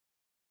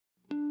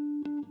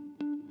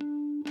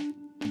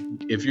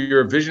if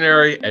you're a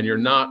visionary and you're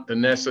not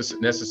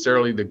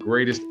necessarily the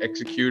greatest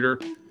executor,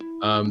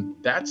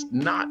 that's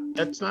not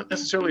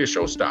necessarily a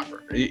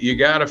showstopper. You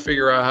got to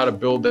figure out how to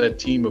build that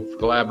team of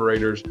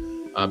collaborators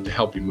to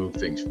help you move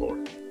things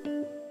forward.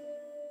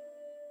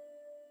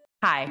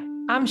 Hi,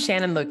 I'm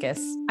Shannon Lucas.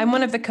 I'm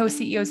one of the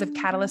co-CEOs of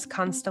Catalyst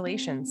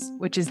Constellations,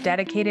 which is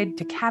dedicated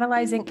to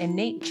catalyzing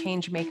innate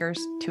change makers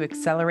to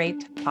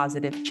accelerate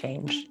positive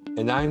change.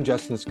 And I'm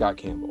Justin Scott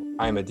Campbell.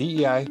 I am a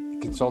DEI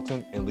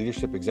consultant and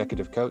leadership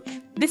executive coach.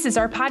 This is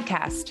our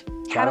podcast,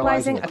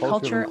 Catalyzing a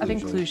Culture of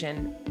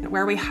Inclusion,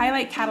 where we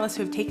highlight catalysts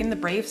who have taken the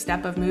brave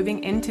step of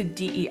moving into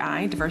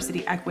DEI,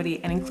 diversity,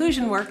 equity, and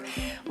inclusion work,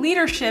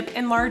 leadership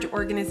in large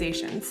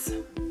organizations.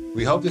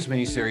 We hope this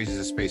mini-series is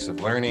a space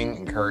of learning,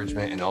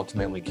 encouragement, and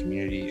ultimately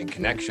community and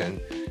connection.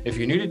 If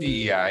you're new to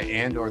DEI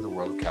and or the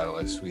world of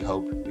Catalyst, we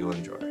hope you'll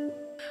enjoy.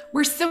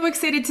 We're so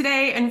excited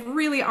today and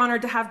really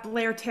honored to have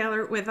Blair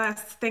Taylor with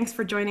us. Thanks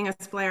for joining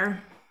us,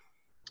 Blair.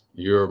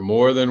 You're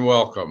more than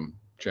welcome,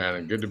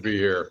 Shannon. Good to be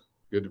here.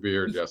 Good to be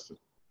here, Justin.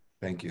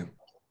 Thank you.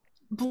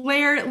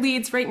 Blair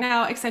leads right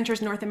now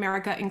Accenture's North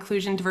America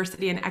Inclusion,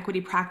 Diversity, and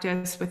Equity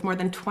practice with more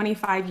than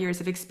 25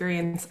 years of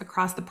experience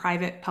across the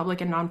private,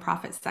 public, and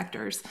nonprofit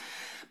sectors.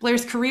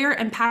 Blair's career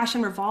and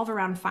passion revolve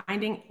around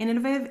finding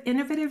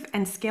innovative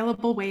and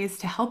scalable ways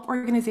to help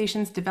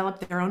organizations develop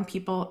their own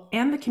people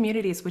and the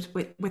communities with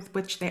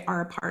which they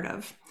are a part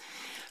of.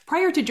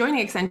 Prior to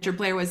joining Accenture,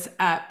 Blair was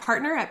a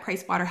partner at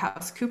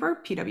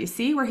PricewaterhouseCoopers,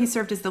 PwC, where he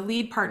served as the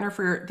lead partner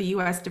for the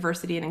U.S.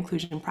 Diversity and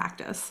Inclusion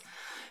practice.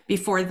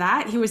 Before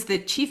that, he was the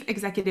chief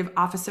executive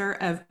officer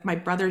of My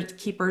Brother's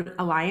Keeper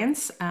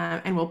Alliance,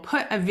 and we'll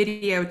put a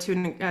video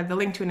to the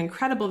link to an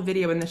incredible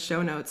video in the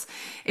show notes.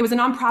 It was a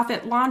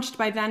nonprofit launched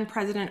by then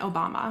President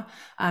Obama.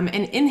 And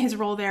in his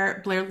role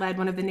there, Blair led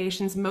one of the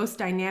nation's most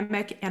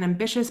dynamic and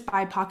ambitious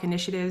BIPOC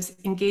initiatives,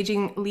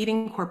 engaging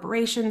leading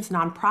corporations,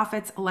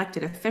 nonprofits,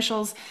 elected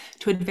officials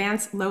to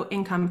advance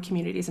low-income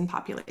communities and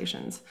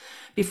populations.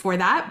 Before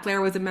that, Blair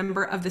was a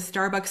member of the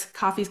Starbucks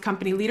Coffee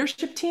Company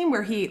leadership team,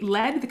 where he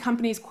led the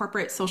company's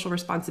corporate social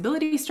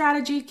responsibility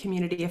strategy,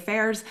 community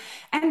affairs,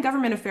 and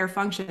government affair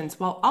functions,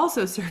 while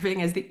also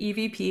serving as the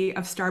EVP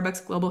of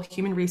Starbucks Global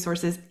Human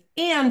Resources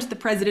and the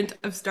president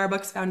of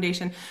Starbucks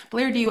Foundation.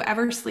 Blair, do you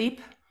ever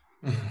sleep?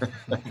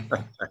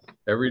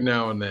 Every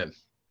now and then.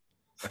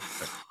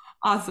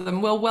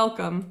 Awesome. Well,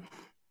 welcome.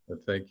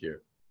 Thank you.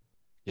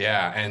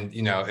 Yeah, and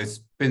it's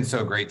been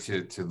so great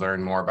to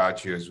learn more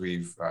about you as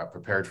we've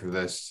prepared for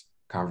this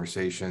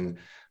conversation.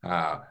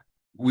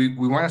 We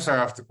want to start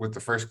off with the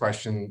first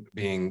question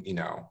being,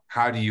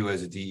 how do you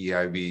as a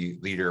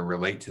DEIB leader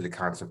relate to the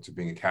concept of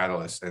being a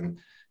catalyst? And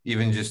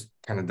even just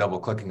kind of double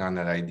clicking on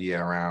that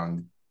idea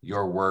around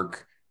your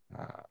work,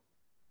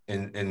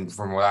 and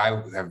from what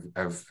I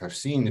have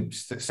seen,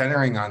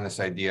 centering on this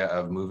idea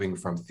of moving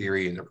from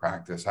theory into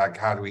practice.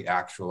 How do we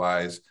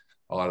actualize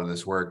a lot of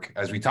this work?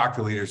 As we talk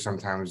to leaders,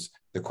 sometimes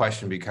the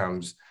question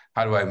becomes,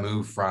 how do I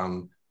move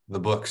from the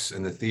books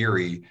and the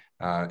theory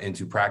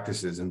into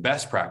practices and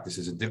best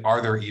practices?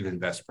 Are there even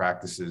best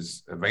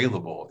practices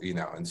available?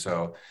 And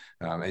so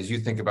as you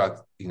think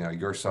about,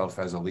 yourself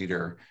as a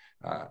leader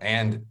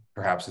and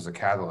perhaps as a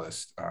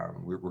catalyst,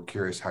 we're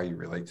curious how you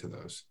relate to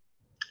those.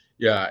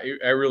 Yeah,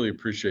 I really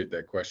appreciate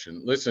that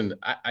question. Listen,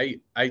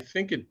 I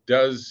think it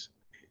does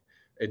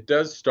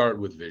start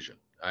with vision.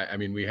 I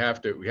mean, we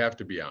have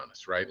to be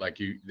honest, right? Like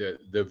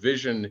the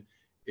vision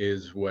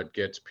is what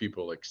gets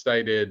people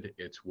excited.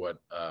 It's what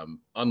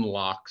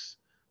unlocks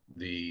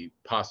the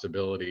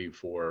possibility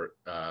for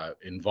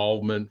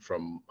involvement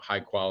from high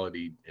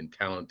quality and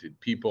talented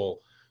people.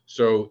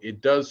 So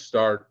it does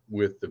start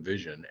with the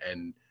vision,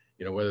 and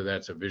whether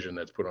that's a vision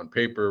that's put on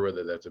paper,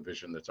 whether that's a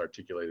vision that's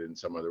articulated in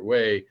some other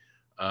way.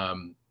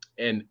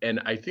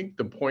 And I think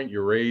the point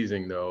you're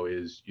raising though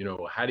is,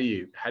 how do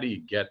you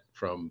get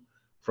from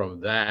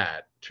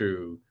that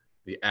to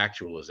the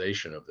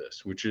actualization of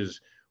this, which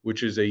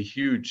is a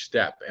huge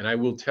step. And I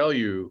will tell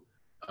you,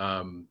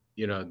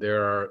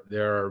 there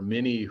are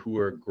many who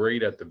are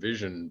great at the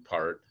vision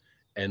part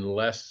and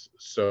less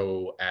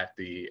so at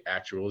the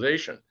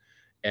actualization.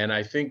 And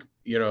I think,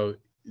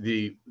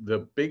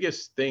 the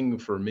biggest thing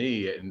for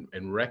me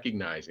in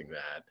recognizing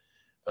that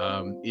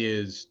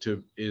is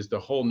the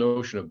whole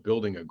notion of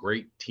building a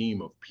great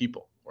team of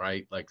people,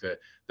 right? Like the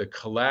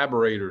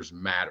collaborators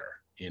matter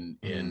in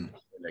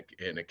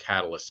a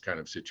catalyst kind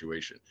of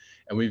situation.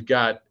 And we've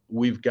got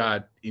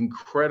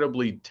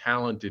incredibly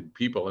talented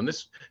people. And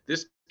this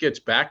gets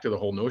back to the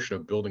whole notion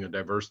of building a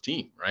diverse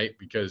team, right?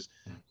 Because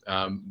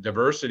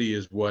diversity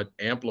is what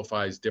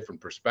amplifies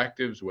different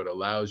perspectives, what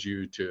allows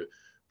you to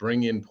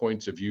bring in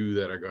points of view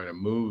that are going to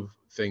move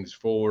things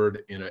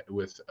forward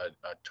with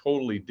a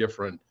totally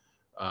different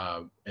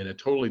in a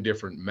totally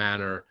different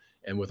manner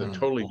and with a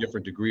totally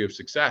different degree of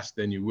success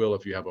than you will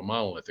if you have a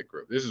monolithic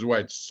group. This is why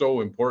it's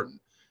so important,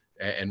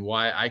 and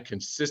why I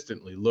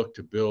consistently look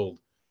to build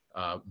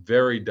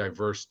very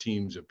diverse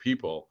teams of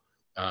people,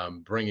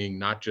 bringing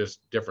not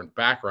just different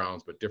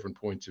backgrounds, but different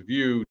points of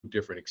view,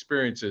 different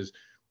experiences,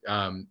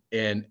 and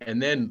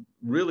then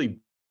really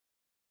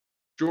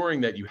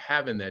ensuring that you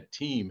have in that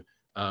team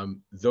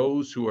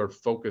those who are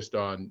focused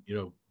on,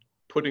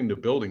 putting the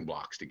building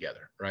blocks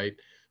together, right?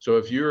 So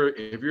if you're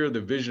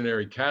the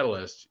visionary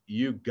catalyst,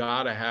 you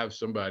got to have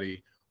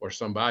somebody or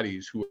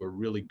somebodies who are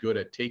really good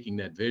at taking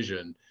that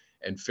vision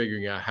and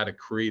figuring out how to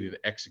create an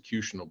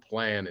executional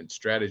plan and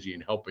strategy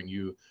and helping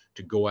you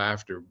to go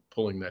after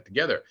pulling that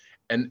together.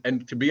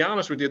 And to be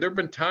honest with you, there have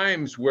been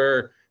times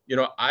where,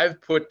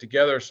 I've put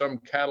together some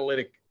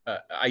catalytic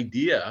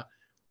idea,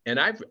 and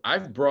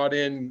I've brought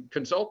in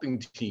consulting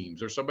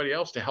teams or somebody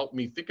else to help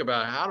me think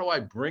about how do I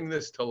bring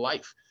this to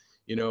life,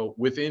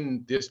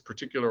 within this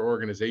particular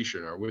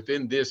organization or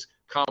within this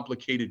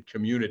complicated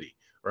community,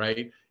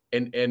 right?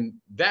 And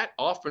that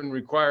often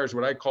requires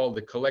what I call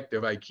the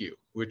collective IQ,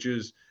 which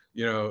is,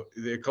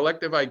 the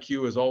collective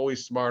IQ is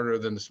always smarter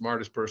than the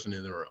smartest person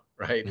in the room,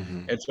 right?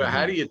 Mm-hmm. And so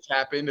how do you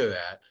tap into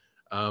that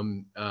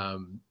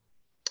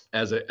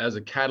as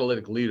a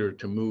catalytic leader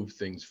to move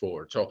things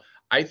forward? So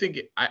I think,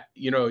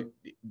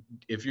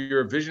 if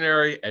you're a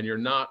visionary and you're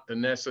not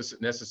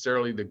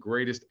necessarily the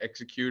greatest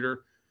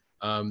executor,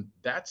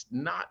 that's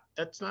not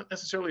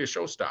necessarily a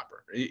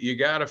showstopper. You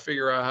got to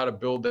figure out how to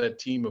build that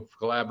team of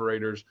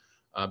collaborators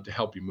to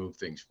help you move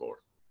things forward.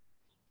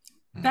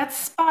 That's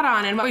spot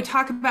on. And what we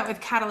talk about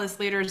with catalyst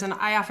leaders, and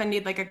I often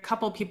need like a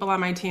couple people on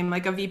my team,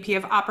 like a VP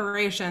of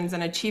operations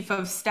and a chief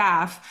of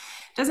staff,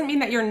 doesn't mean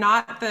that you're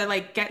not the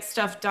like get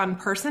stuff done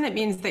person. It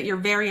means that you're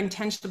very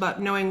intentional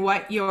about knowing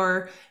what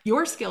your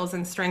skills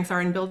and strengths are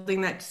and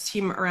building that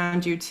team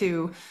around you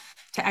to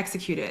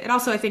execute it. It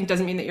also, I think,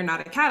 doesn't mean that you're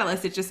not a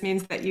catalyst. It just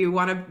means that you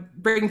want to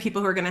bring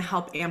people who are going to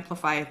help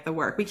amplify the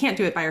work. We can't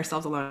do it by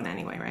ourselves alone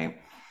anyway, right?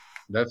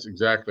 That's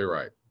exactly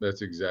right.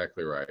 That's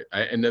exactly right.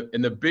 And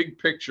the big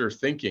picture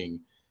thinking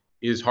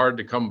is hard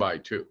to come by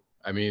too.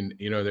 I mean,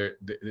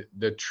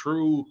 the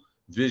true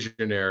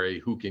visionary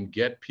who can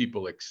get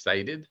people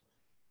excited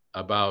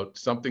about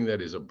something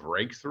that is a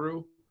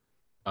breakthrough,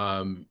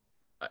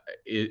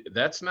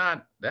 that's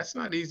not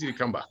easy to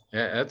come by.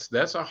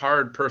 That's a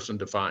hard person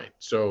to find.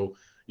 So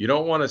you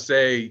don't want to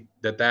say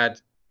that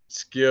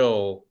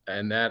skill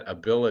and that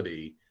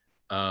ability,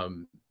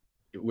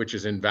 which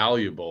is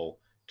invaluable,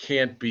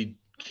 can't be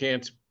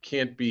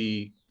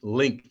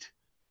linked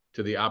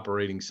to the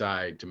operating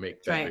side to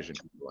make that vision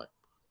come to life.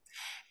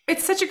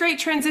 It's such a great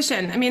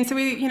transition. I mean, so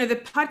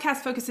the podcast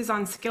focuses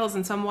on skills.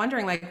 And so I'm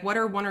wondering, like, what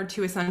are one or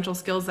two essential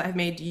skills that have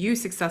made you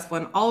successful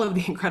in all of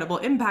the incredible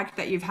impact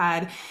that you've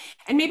had?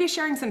 And maybe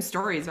sharing some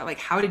stories about, like,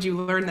 how did you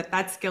learn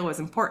that skill was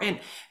important?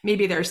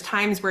 Maybe there's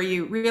times where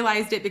you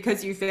realized it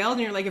because you failed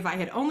and you're like, if I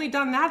had only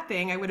done that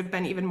thing, I would have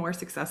been even more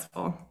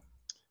successful.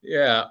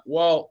 Yeah,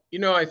 well,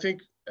 I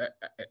think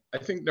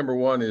number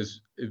one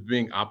is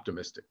being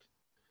optimistic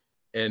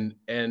and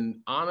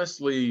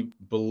honestly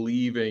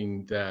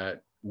believing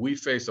that we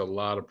face a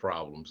lot of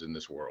problems in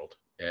this world,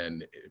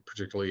 and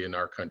particularly in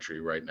our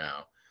country right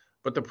now,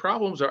 but the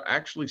problems are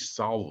actually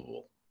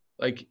solvable.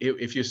 Like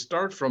if you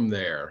start from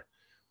there,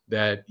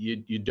 that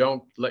you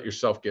don't let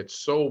yourself get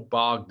so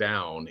bogged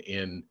down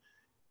in,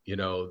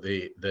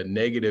 the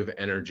negative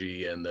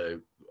energy and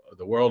the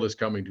world is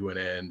coming to an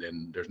end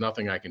and there's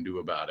nothing I can do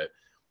about it.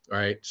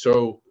 Right.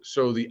 So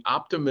the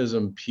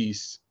optimism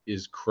piece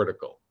is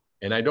critical.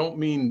 And I don't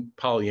mean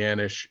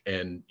Pollyannish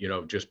and,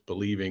 just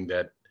believing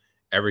that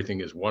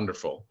everything is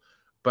wonderful,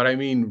 but I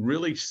mean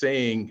really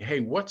saying, hey,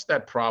 what's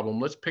that problem?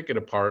 Let's pick it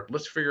apart.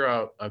 Let's figure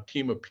out a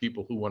team of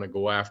people who want to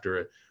go after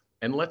it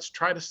and let's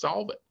try to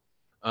solve it.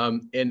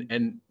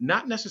 And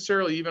not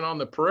necessarily even on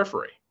the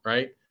periphery.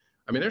 Right.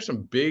 I mean, there's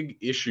some big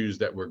issues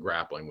that we're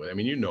grappling with. I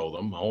mean,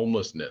 them,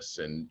 homelessness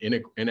and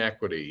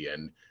inequity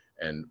and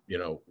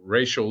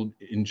racial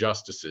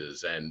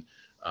injustices and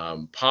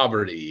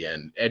poverty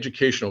and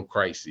educational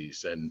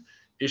crises and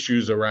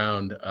issues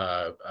around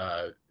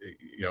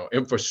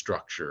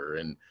infrastructure,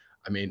 and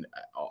I mean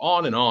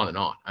on and on and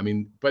on. I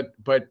mean, but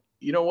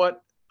you know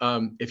what?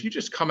 If you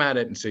just come at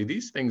it and say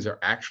these things are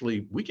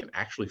we can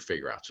actually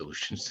figure out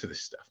solutions to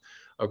this stuff.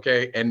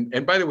 Okay.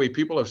 And by the way,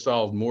 people have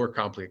solved more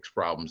complex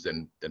problems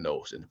than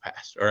those in the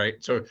past. All right.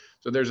 So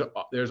there's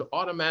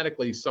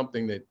automatically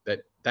something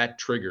that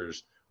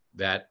triggers,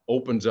 that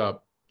opens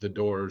up the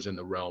doors in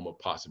the realm of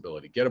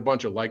possibility. Get a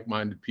bunch of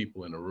like-minded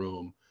people in a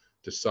room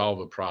to solve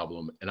a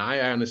problem. And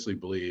I honestly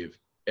believe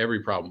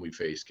every problem we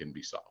face can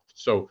be solved.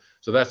 So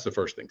that's the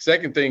first thing.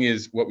 Second thing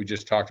is what we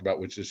just talked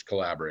about, which is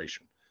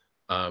collaboration.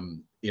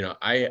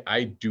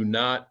 I do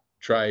not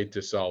try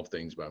to solve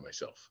things by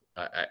myself.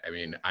 I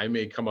mean, I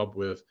may come up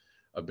with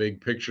a big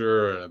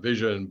picture and a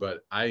vision,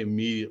 but I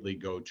immediately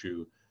go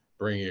to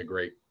bringing a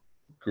great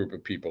group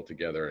of people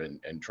together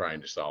and trying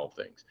to solve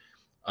things.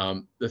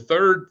 The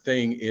third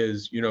thing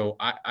is,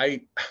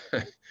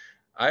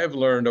 I have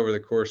learned over the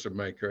course of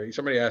my career.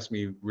 Somebody asked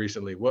me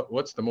recently,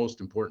 what's the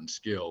most important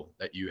skill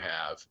that you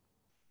have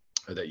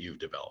or that you've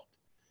developed?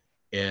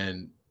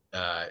 And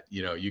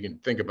you can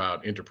think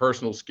about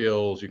interpersonal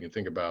skills. You can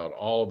think about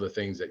all of the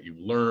things that you've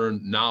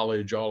learned,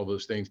 knowledge, all of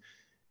those things.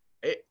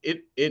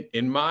 It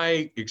in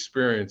my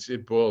experience,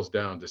 it boils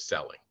down to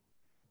selling.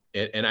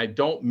 And I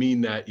don't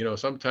mean that,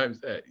 sometimes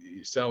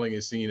selling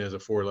is seen as a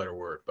 4-letter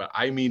word, but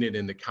I mean it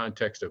in the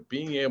context of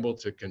being able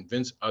to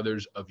convince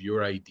others of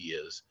your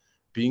ideas,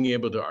 being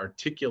able to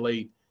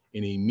articulate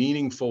in a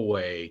meaningful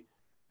way,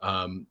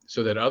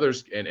 so that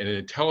others, and in an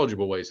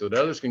intelligible way, so that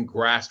others can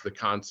grasp the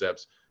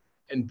concepts,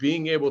 and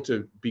being able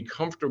to be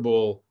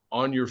comfortable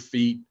on your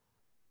feet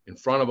in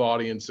front of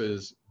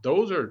audiences.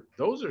 Those are,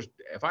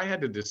 if I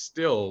had to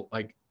distill,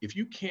 like, if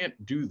you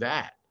can't do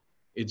that,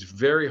 it's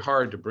very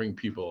hard to bring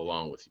people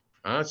along with you.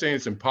 I'm not saying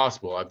it's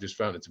impossible. I've just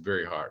found it's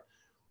very hard.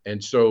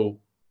 And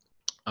so,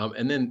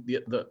 and then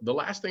the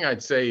last thing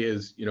I'd say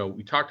is,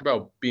 we talked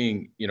about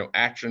being,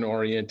 action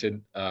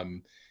oriented,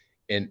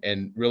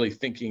 and really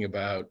thinking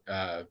about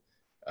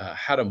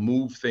how to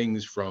move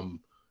things from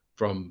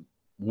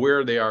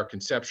where they are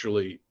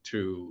conceptually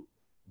to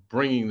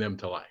bringing them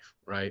to life,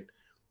 right?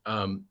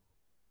 Um,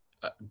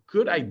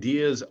 Good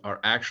ideas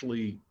are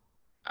actually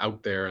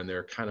out there, and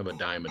they're kind of a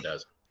dime a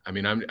dozen. I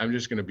mean, I'm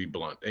just going to be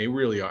blunt. They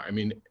really are. I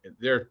mean,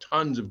 there are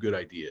tons of good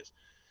ideas.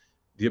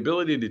 The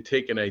ability to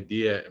take an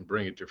idea and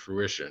bring it to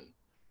fruition,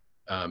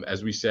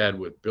 as we said,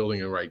 with building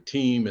the right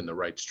team and the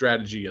right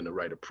strategy and the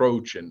right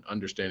approach and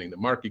understanding the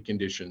market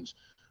conditions,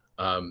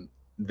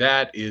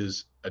 that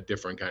is a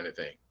different kind of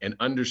thing. And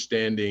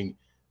understanding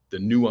the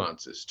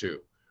nuances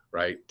too,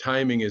 right?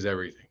 Timing is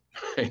everything.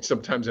 Right?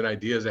 Sometimes an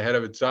idea is ahead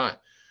of its time.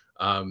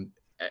 Um,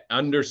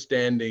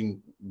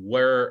 Understanding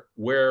where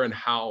and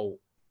how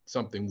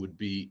something would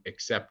be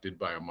accepted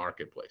by a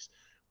marketplace.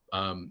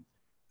 Um,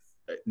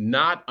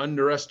 Not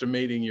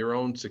underestimating your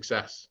own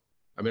success.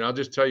 I mean, I'll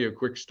just tell you a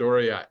quick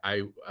story.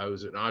 I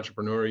was an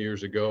entrepreneur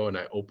years ago, and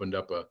I opened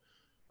up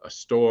a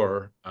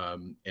store,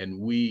 and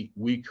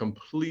we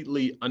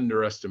completely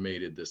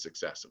underestimated the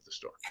success of the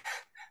store.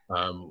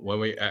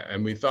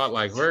 When we thought,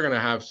 like, we're going to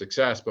have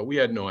success, but we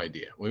had no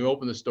idea. When we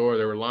opened the store,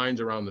 there were lines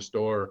around the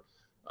store,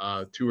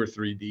 2 or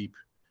 3 deep,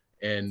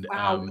 and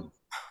Wow.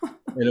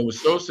 and it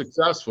was so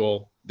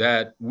successful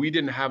that we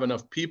didn't have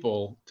enough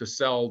people to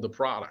sell the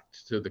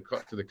product to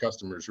the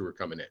customers who were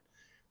coming in.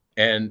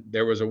 And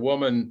there was a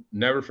woman,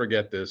 never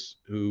forget this,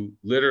 who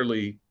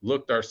literally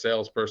looked our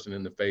salesperson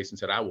in the face and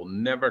said, "I will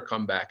never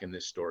come back in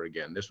this store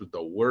again. This was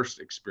the worst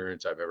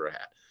experience I've ever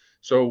had."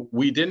 So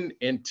we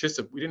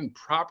didn't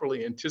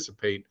properly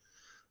anticipate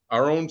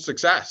our own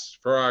success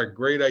for our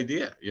great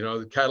idea.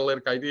 The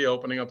catalytic idea,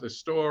 opening up this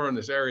store in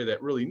this area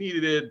that really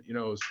needed it,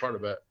 as part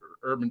of a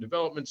urban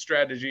development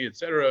strategy, et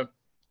cetera.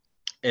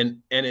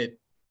 And it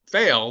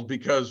failed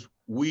because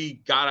we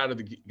got out of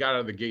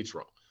the gates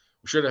wrong.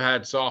 We should have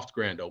had soft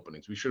grand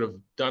openings. We should have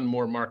done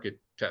more market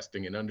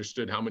testing and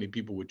understood how many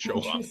people would show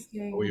up when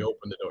we Interesting.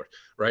 opened the doors,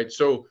 right?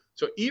 So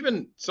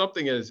even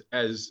something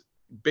as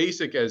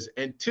basic as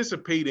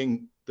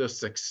anticipating the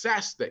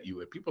success that you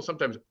would. People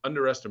sometimes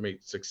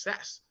underestimate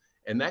success,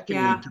 and that can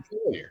lead Yeah. to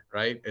failure,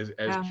 right? As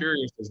Yeah.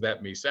 curious as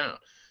that may sound.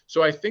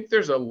 So I think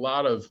there's a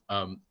lot of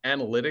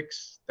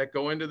analytics that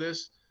go into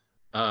this,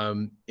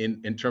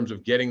 in terms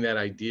of getting that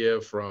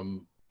idea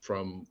from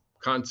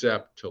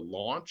concept to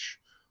launch.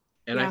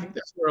 And I Yeah. think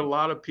that's where a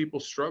lot of people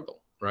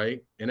struggle,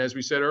 right? And as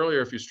we said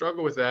earlier, if you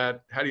struggle with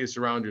that, how do you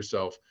surround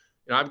yourself?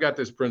 I've got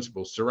this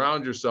principle: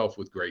 surround yourself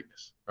with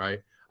greatness,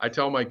 right? I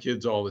tell my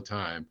kids all the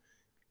time,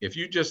 if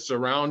you just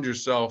surround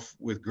yourself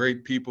with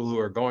great people who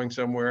are going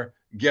somewhere,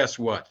 guess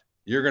what?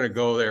 You're going to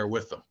go there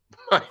with them,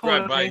 right?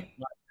 Totally.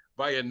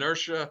 By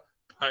inertia,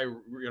 by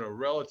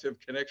relative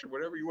connection,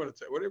 whatever you want to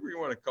say, whatever you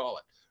want to call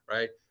it,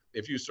 right?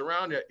 If you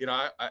surround it,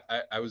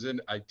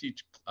 I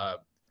teach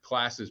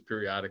classes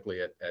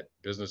periodically at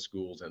business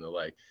schools and the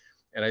like,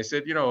 and I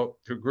said, to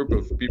a group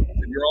of people,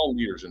 you're all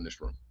leaders in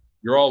this room.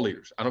 You're all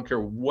leaders. I don't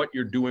care what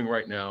you're doing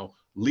right now.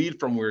 Lead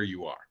from where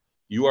you are.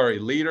 You are a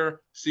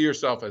leader. See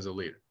yourself as a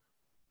leader.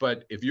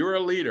 But if you're a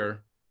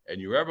leader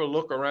and you ever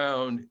look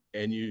around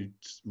and you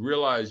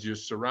realize you're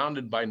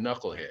surrounded by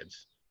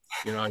knuckleheads,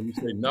 you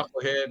say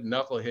knucklehead,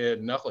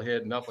 knucklehead,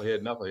 knucklehead,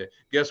 knucklehead, knucklehead.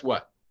 Guess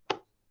what?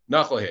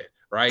 Knucklehead,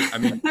 right? I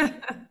mean,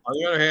 on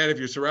the other hand, if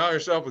you surround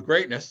yourself with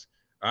greatness,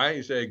 right,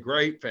 you say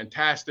great,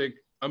 fantastic,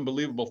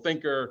 unbelievable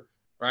thinker,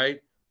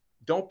 right?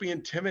 Don't be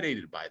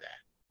intimidated by that.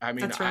 I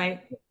mean, That's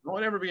right.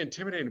 don't ever be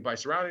intimidated by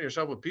surrounding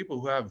yourself with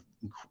people who have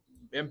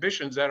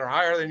ambitions that are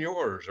higher than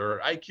yours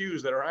or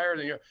IQs that are higher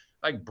than yours.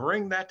 Like,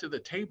 bring that to the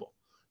table,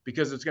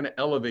 because it's going to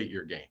elevate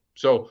your game.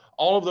 So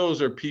all of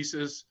those are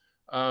pieces,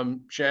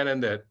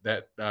 Shannon,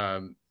 that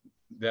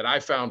I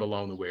found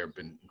along the way have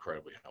been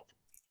incredibly helpful.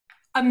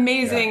 Yeah.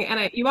 Amazing.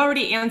 And you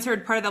already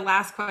answered part of the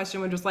last question,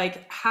 which was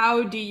like,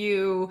 how do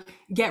you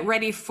get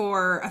ready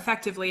for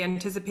effectively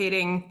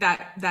anticipating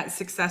that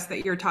success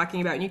that you're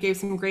talking about? And you gave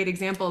some great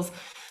examples.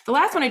 The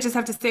last one, I just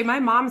have to say, my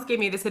mom's gave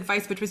me this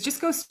advice, which was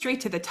just go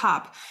straight to the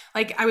top.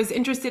 Like, I was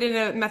interested in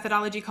a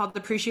methodology called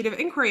appreciative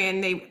inquiry,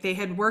 and they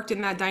had worked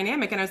in that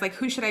dynamic. And I was like,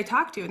 who should I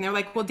talk to? And they're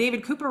like, well,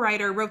 David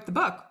Cooperrider wrote the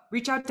book.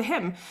 Reach out to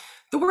him.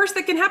 The worst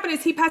that can happen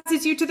is he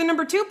passes you to the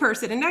number 2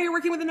 person, and now you're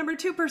working with the number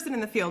 2 person in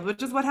the field,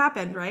 which is what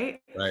happened,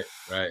 right? Right,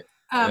 right.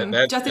 Justin,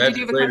 did That's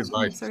you have a great question?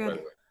 advice, So by good.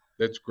 the way.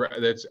 That's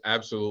great. That's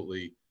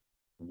absolutely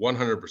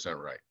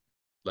 100% right.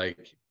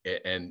 Like,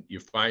 And you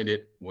find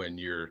it when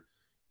you're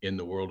in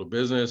the world of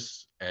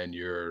business and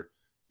you're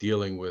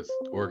dealing with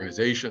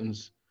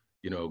organizations.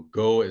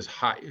 Go as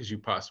high as you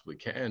possibly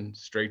can,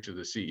 straight to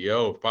the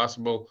CEO if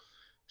possible,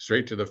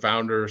 straight to the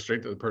founder,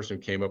 straight to the person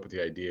who came up with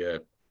the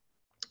idea.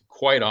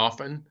 Quite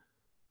often,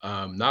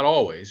 not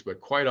always, but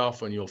quite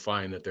often you'll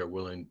find that they're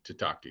willing to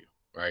talk to you,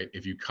 right?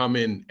 If you come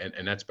in,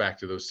 and that's back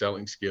to those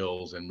selling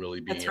skills and really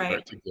being able to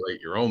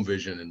articulate your own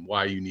vision and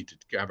why you need to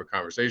have a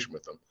conversation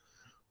with them.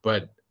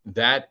 But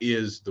that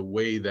is the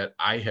way that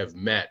I have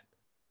met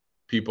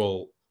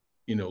people,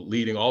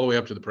 leading all the way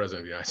up to the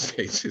president of the United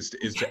States,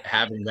 is to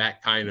having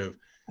that kind of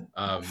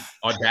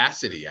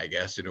audacity, I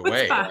guess, in a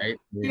way, right?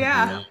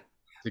 Yeah.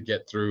 To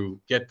get through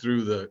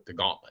the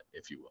gauntlet,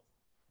 if you will.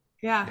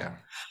 Yeah.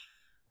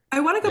 I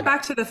want to go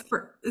back to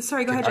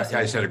sorry, go ahead, Justin.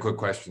 I just had a quick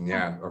question,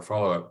 or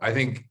follow up. I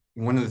think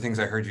one of the things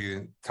I heard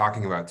you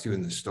talking about too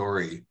in the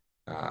story,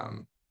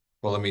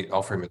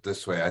 I'll frame it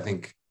this way. I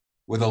think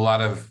with a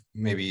lot of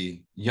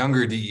maybe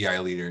younger DEI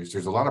leaders,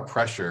 there's a lot of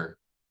pressure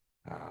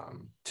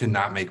to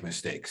not make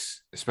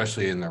mistakes,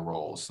 especially in their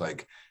roles.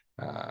 Like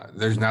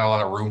there's not a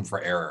lot of room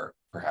for error,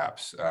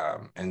 perhaps.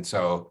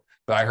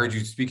 But I heard you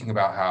speaking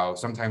about how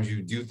sometimes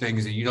you do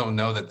things and you don't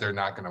know that they're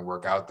not going to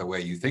work out the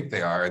way you think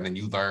they are. And then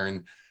you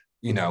learn,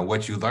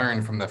 what you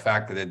learned from the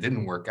fact that it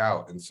didn't work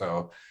out. And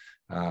so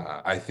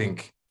I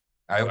think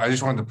I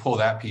just wanted to pull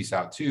that piece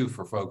out too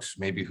for folks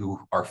maybe who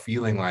are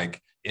feeling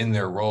like in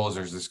their roles,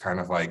 there's this kind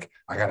of like,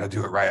 I got to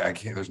do it right. I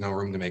can't, there's no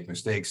room to make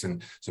mistakes.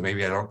 And so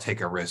maybe I don't take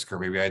a risk, or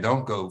maybe I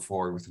don't go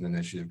forward with an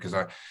initiative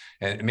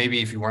and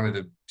maybe if you wanted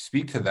to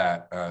speak to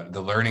that,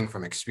 the learning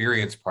from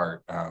experience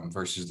part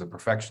versus the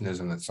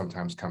perfectionism that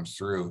sometimes comes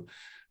through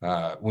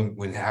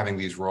when having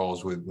these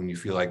roles when you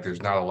feel like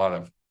there's not a lot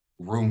of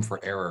room for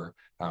error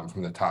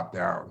from the top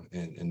down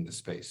in the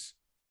space.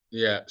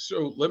 Yeah.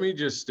 So let me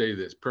just say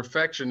this: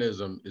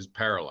 perfectionism is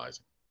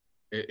paralyzing.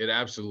 It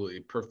absolutely,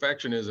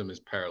 perfectionism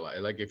is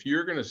paralyzing. Like if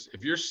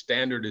your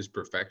standard is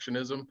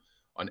perfectionism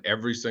on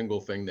every single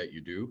thing that you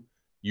do,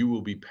 you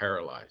will be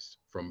paralyzed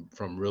from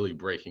really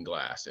breaking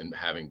glass and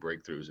having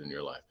breakthroughs in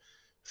your life.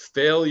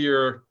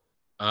 Failure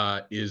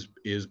is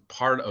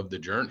part of the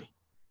journey.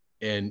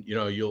 And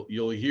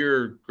you'll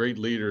hear great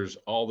leaders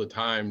all the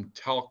time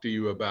talk to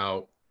you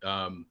about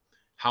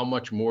how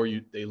much more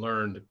they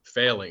learned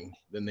failing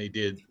than they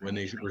did when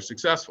they were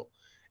successful.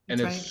 And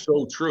it's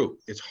so true.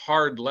 It's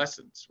hard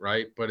lessons,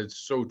 right? But it's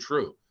so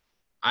true.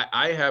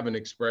 I have an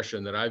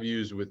expression that I've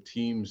used with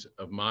teams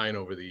of mine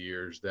over the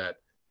years, that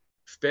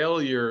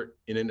failure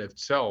in and of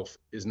itself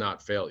is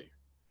not failure.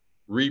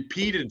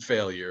 Repeated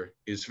failure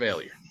is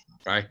failure,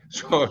 right?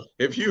 So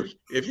if you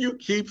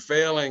keep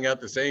failing at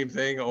the same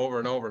thing over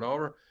and over and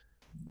over,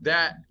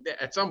 that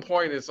at some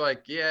point it's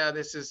like, yeah,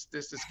 this is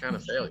kind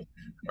of failure,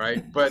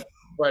 right? But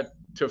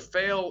to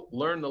fail,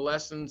 learn the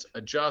lessons,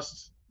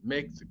 adjust,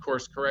 make the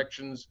course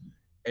corrections,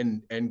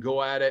 and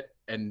go at it,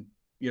 and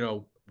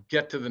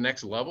get to the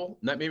next level.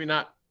 Maybe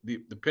not the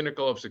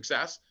pinnacle of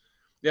success.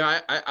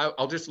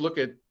 I'll look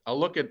at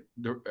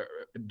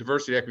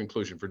diversity, equity,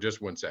 inclusion for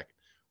just 1 second,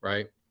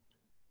 right?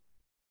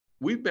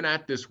 We've been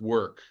at this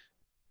work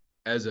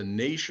as a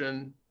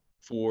nation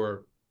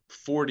for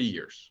 40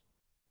 years.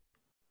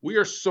 We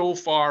are so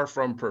far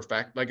from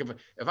perfect. Like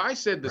if I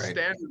said the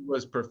standard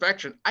was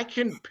perfection, I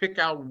can pick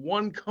out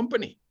one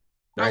company,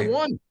 not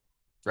one.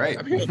 Right.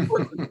 I mean, I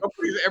work with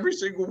companies every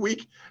single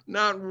week,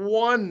 not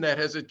one that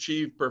has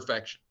achieved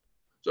perfection.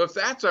 So if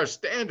that's our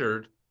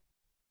standard,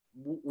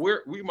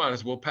 we might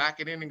as well pack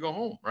it in and go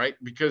home, right?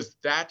 Because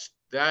we're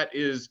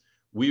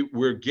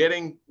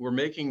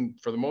making,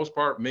 for the most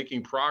part,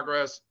 making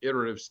progress,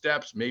 iterative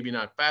steps, maybe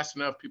not fast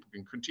enough. People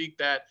can critique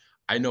that.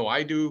 I know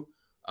I do.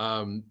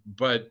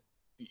 But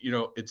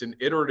it's an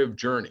iterative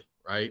journey,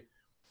 right?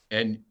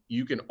 And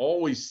you can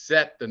always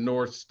set the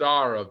North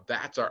Star of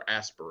that's our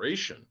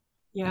aspiration.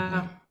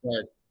 Yeah.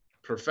 But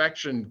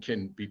perfection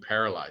can be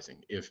paralyzing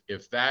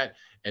if that,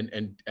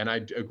 and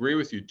I agree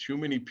with you. Too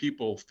many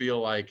people feel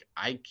like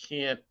I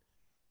can't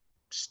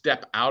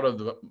step out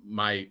of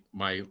my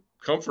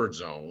comfort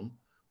zone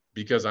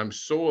because I'm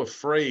so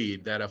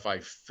afraid that if I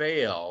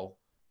fail,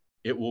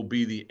 it will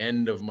be the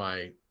end of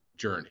my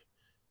journey.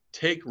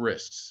 Take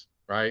risks,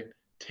 right?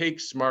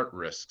 Take smart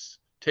risks.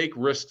 Take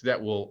risks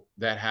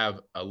that have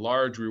a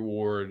large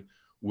reward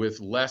with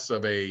less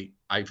of I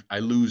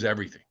lose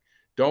everything.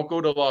 Don't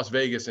go to Las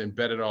Vegas and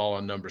bet it all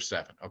on number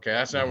 7. Okay,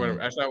 that's not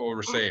what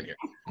we're saying here.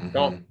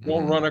 Don't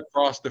run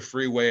across the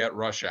freeway at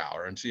rush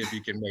hour and see if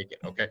you can make it.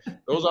 Okay,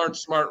 those aren't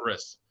smart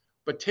risks.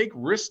 But take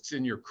risks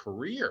in your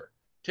career.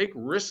 Take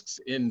risks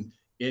in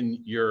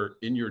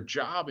your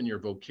job and your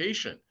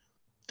vocation.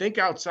 Think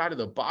outside of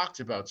the box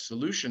about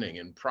solutioning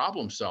and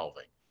problem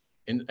solving.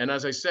 And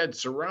as I said,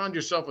 surround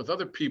yourself with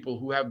other people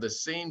who have the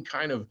same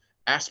kind of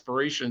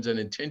aspirations and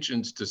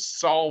intentions to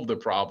solve the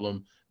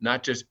problem,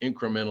 not just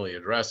incrementally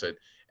address it.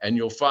 And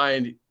you'll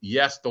find,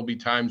 yes, there'll be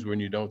times when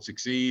you don't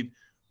succeed,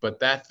 but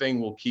that thing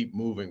will keep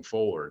moving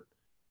forward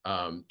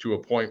to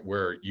a point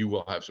where you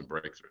will have some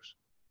breakthroughs.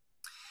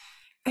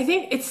 I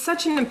think it's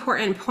such an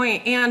important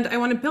point, and I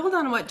want to build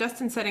on what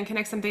Justin said and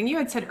connect something you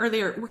had said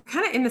earlier. We're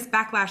kind of in this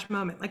backlash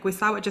moment, like we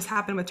saw what just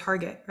happened with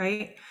Target,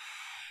 right?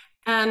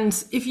 And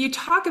if you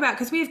talk about,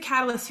 because we have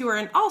catalysts who are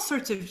in all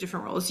sorts of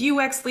different roles,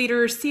 UX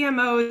leaders,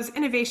 CMOs,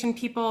 innovation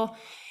people.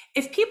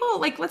 If people,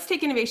 like, let's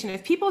take innovation.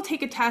 If people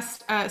take a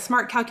test,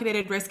 smart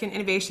calculated risk and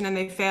innovation, and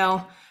they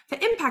fail,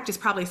 the impact is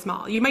probably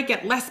small. You might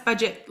get less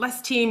budget,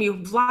 less team,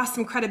 you've lost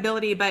some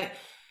credibility, but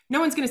no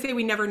one's going to say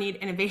we never need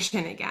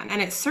innovation again.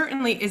 And it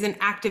certainly isn't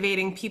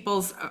activating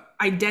people's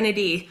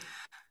identity,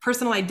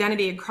 personal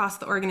identity across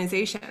the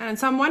organization. And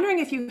so I'm wondering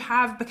if you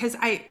have, because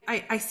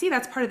I see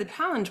that's part of the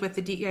challenge with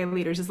the DEI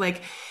leaders is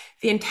like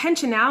the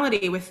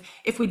intentionality with,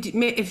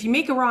 if you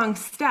make a wrong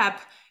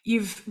step,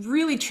 you've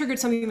really triggered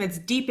something that's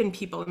deep in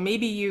people.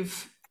 Maybe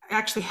you've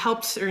actually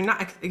helped or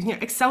not,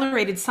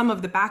 accelerated some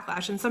of the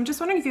backlash. And so I'm just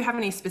wondering if you have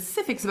any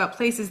specifics about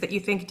places that you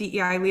think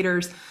DEI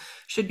leaders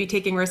should be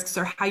taking risks,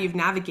 or how you've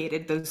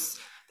navigated those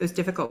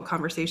difficult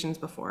conversations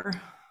before.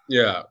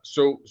 Yeah.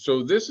 So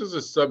this is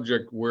a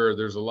subject where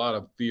there's a lot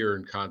of fear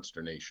and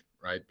consternation,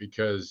 right?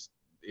 Because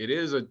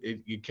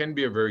it can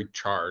be a very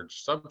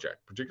charged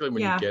subject, particularly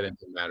when you get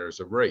into matters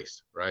of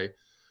race, right?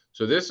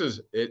 So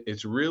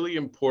it's really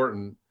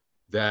important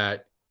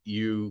that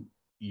you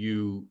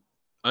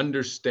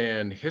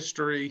understand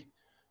history,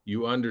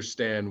 you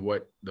understand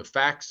what the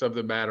facts of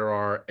the matter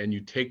are, and you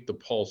take the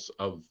pulse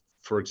of,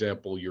 for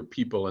example, your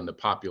people and the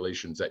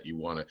populations that you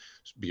want to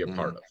be a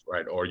part of,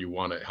 right? Or you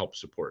want to help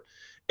support.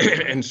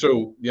 And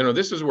so,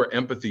 this is where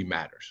empathy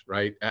matters,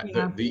 right?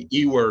 The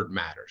E word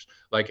matters.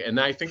 And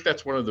I think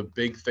that's one of the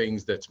big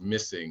things that's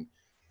missing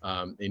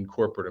in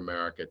corporate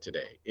America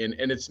today.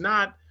 And it's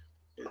not,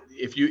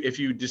 if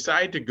you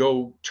decide to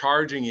go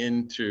charging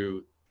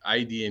into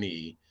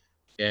ID&E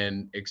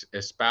and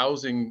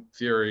espousing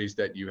theories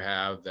that you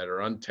have that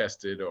are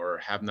untested or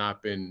have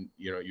not been,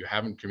 you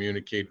haven't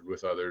communicated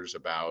with others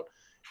about,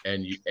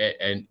 and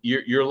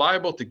you're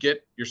liable to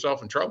get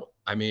yourself in trouble.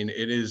 I mean,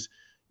 it is,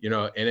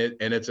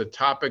 and it's a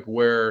topic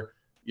where,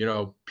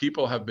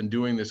 people have been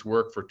doing this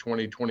work for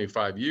 20,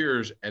 25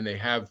 years, and they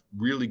have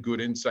really good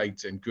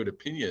insights and good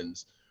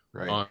opinions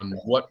on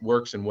what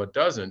works and what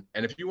doesn't.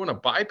 And if you want to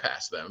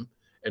bypass them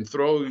and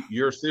throw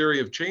your theory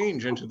of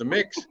change into the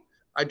mix,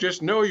 I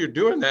just know you're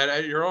doing that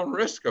at your own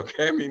risk.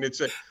 Okay. I mean, it's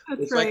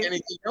like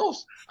anything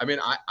else. I mean,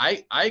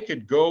 I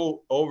could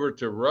go over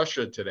to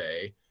Russia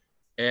today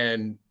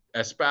and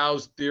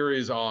espouse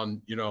theories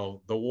on, the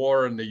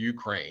war in the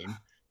Ukraine,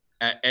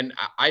 and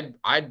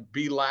I'd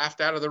be laughed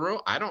out of the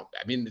room.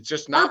 It's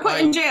just not, or put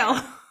in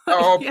jail.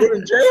 Or put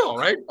in jail,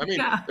 right? I mean,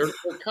 there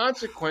are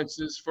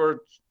consequences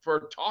for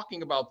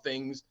talking about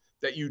things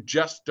that you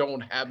just don't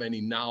have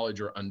any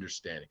knowledge or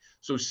understanding.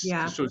 So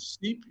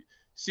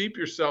steep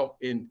yourself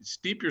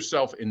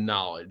in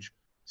knowledge,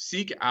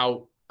 seek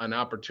out an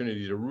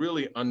opportunity to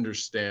really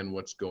understand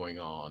what's going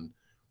on.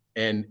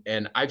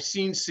 And I've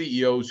seen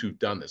CEOs who've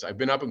done this. I've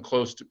been up and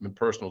close and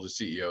personal to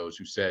CEOs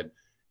who said,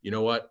 you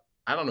know what,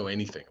 I don't know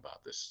anything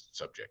about this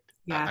subject.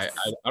 I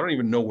don't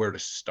even know where to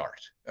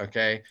start.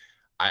 Okay.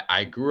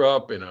 I grew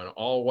up in an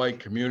all-white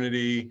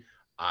community.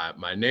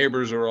 My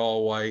neighbors are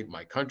all white.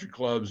 My country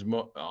club's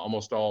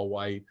almost all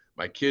white.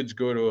 My kids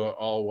go to an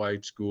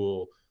all-white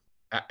school.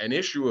 An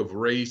issue of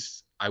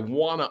race, I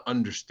want to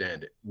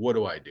understand it. What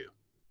do I do?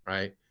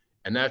 Right.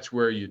 And that's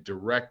where you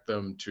direct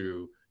them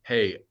to,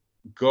 hey,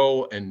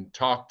 go and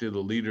talk to the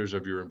leaders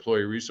of your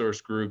employee resource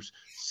groups,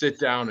 sit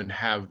down and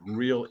have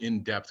real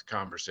in-depth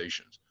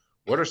conversations.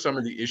 What are some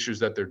of the issues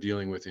that they're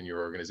dealing with in your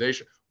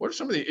organization? What are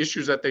some of the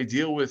issues that they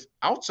deal with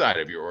outside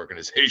of your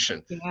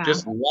organization?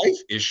 Just life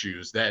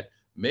issues that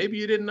maybe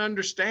you didn't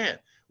understand.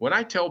 When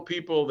I tell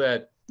people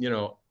that,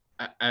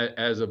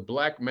 as a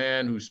Black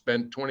man who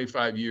spent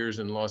 25 years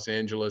in Los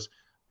Angeles,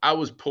 I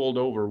was pulled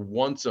over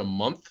once a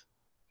month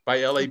by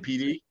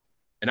LAPD.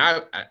 And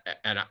I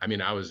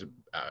was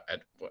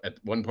at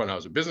one point, I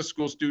was a business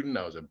school student.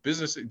 I was a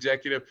business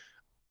executive.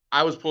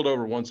 I was pulled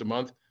over once a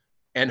month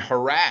and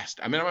harassed.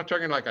 I mean, I'm not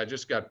talking like I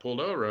just got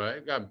pulled over. I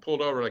got pulled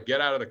over, like,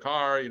 get out of the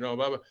car, blah,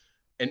 blah.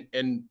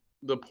 And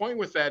the point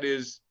with that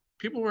is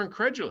people were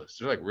incredulous.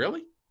 They're like,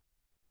 really?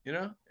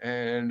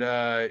 And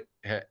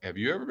have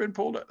you ever been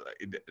pulled?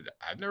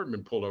 I've never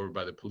been pulled over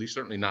by the police,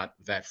 certainly not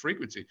that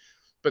frequency.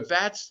 But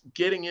that's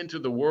getting into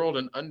the world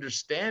and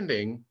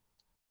understanding,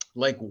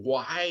 like,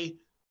 why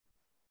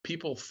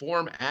people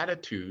form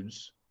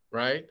attitudes,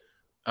 right,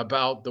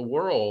 about the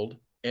world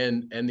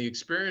and the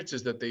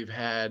experiences that they've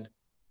had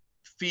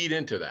feed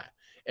into that.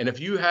 And if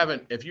you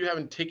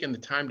haven't taken the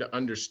time to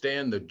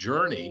understand the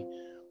journey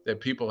that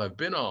people have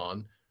been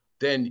on,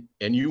 then,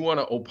 and you want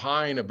to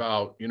opine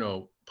about,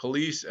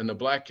 police and the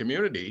Black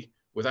community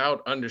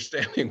without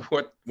understanding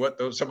what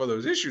some of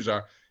those issues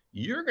are,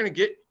 you're going to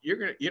get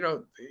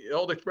the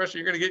old expression,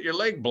 you're going to get your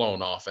leg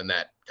blown off in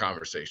that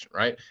conversation,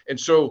 right? And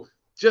so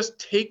just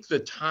take the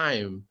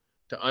time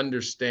to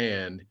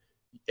understand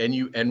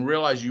and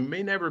realize you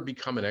may never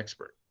become an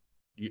expert.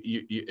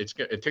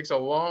 It takes a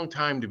long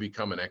time to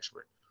become an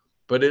expert,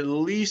 but at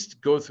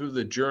least go through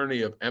the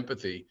journey of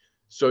empathy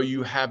so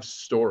you have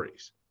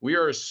stories. We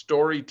are a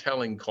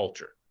storytelling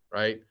culture,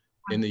 right?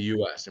 In the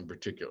US in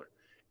particular.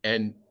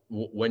 And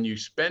when you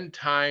spend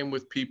time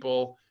with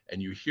people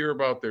and you hear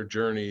about their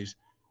journeys,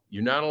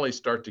 you not only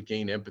start to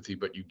gain empathy,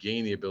 but you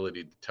gain the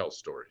ability to tell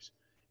stories.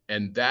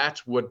 And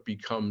that's what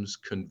becomes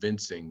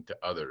convincing to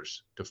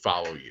others to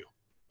follow you.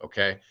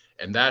 Okay.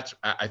 And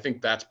I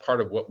think that's part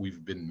of what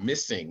we've been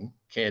missing,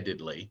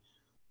 candidly,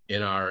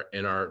 in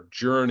our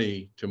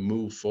journey to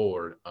move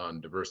forward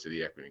on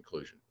diversity, equity,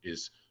 inclusion,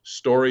 is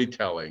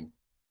storytelling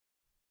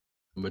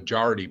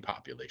majority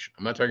population.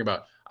 I'm not talking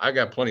about, I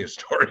got plenty of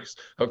stories,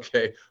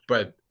 okay,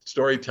 but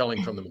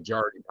storytelling from the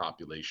majority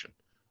population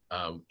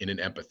in an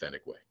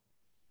empathetic way.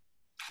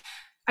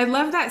 I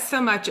love that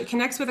so much. It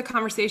connects with a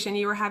conversation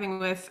you were having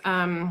with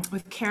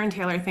Karen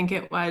Taylor, I think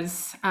it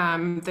was,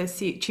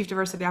 the Chief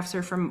Diversity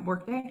Officer from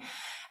Workday.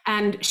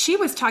 And she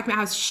was talking about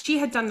how she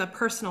had done the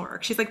personal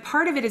work. She's like,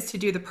 part of it is to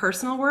do the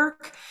personal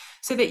work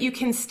so that you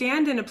can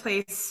stand in a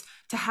place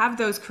to have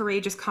those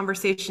courageous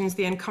conversations,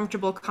 the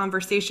uncomfortable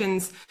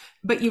conversations,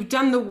 but you've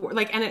done the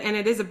like, and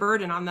it is a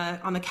burden on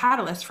the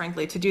catalyst,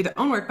 frankly, to do the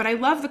own work. But I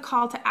love the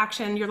call to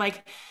action. You're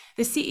like,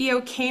 the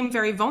CEO came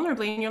very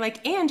vulnerably, and you're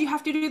like, and you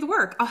have to do the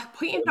work. I'll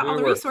point you to all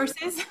the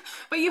resources,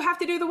 but you have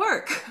to do the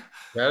work.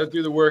 Got to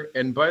do the work.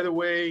 And by the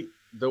way,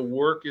 the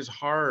work is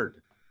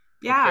hard.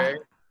 Yeah. Okay.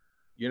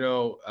 You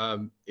know,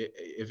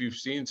 if you've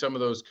seen some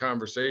of those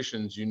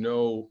conversations,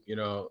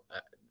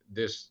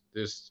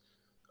 this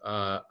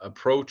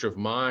approach of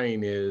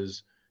mine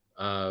is,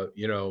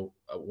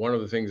 one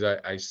of the things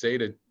I say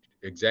to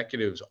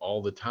executives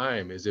all the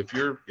time is if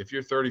you're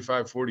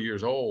 35, 40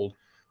 years old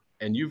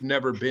and you've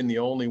never been the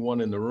only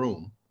one in the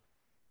room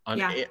on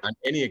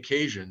any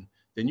occasion,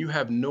 then you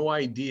have no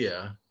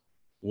idea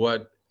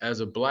what,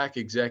 as a Black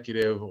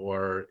executive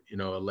or,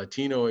 a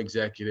Latino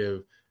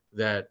executive,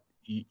 that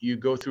you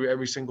go through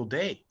every single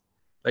day.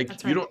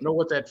 Like, you don't know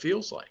what that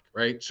feels like,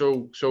 right?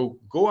 So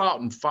go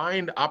out and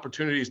find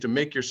opportunities to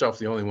make yourself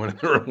the only one in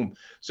the room,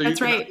 so you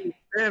can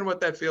understand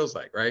what that feels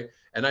like, right?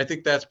 And I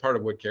think that's part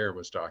of what Karen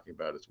was talking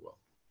about as well.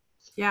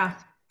 Yeah.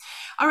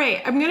 All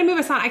right, I'm going to move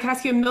us on. I can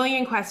ask you a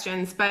million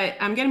questions, but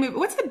I'm going to move.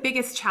 What's the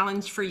biggest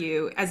challenge for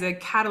you as a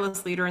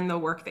Catalyst leader in the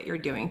work that you're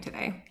doing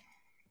today?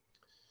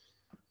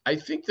 I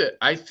think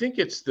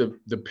it's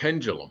the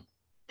pendulum.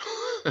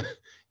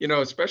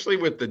 Especially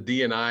with the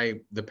D&I,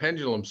 the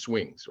pendulum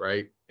swings,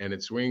 right? And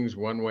it swings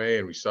one way,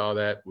 and we saw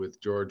that with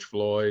George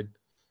Floyd,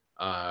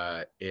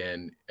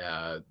 and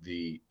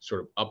the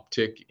sort of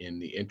uptick in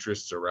the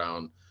interests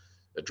around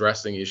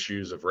addressing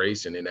issues of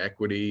race and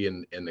inequity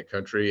in the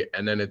country,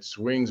 and then it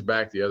swings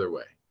back the other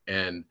way.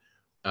 And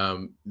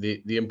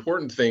the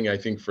important thing, I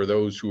think, for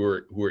those who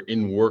are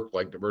in work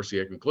like diversity,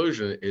 equity,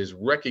 inclusion, is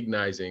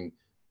recognizing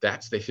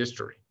that's the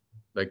history.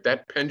 Like,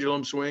 that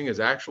pendulum swing is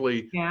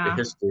actually the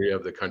history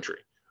of the country,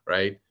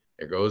 right?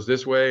 It goes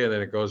this way and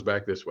then it goes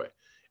back this way.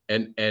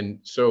 And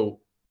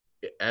so,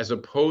 as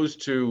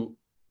opposed to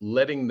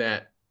letting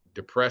that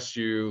depress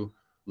you,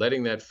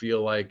 letting that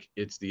feel like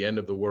it's the end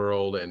of the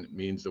world and it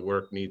means the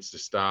work needs to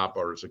stop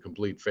or it's a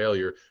complete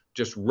failure,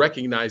 just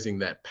recognizing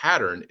that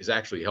pattern is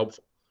actually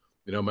helpful.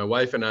 My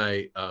wife and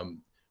I,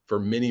 for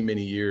many,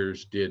 many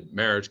years, did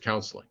marriage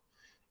counseling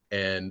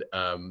and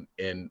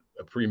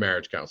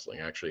pre-marriage counseling,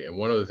 actually. And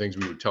one of the things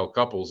we would tell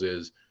couples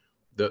is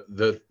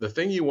the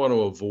thing you want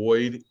to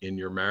avoid in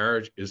your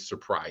marriage is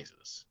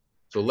surprises.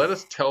 So let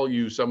us tell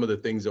you some of the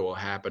things that will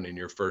happen in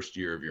your first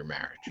year of your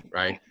marriage,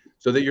 right?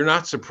 So that you're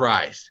not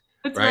surprised.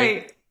 That's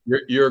right.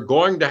 You're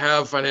going to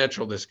have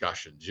financial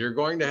discussions. You're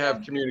going to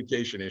have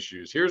communication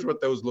issues. Here's what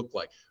those look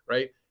like,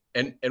 right?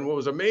 And what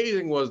was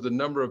amazing was the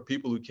number of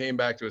people who came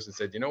back to us and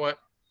said, you know what?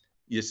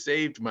 You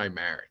saved my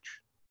marriage.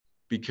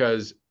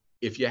 Because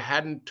if you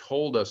hadn't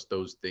told us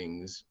those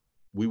things,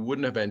 we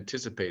wouldn't have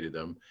anticipated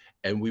them,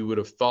 and we would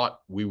have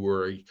thought we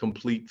were a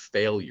complete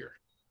failure.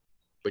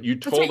 But you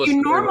told us.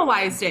 You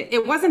normalized it.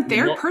 It wasn't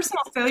their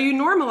personal failure. You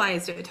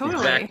normalized it.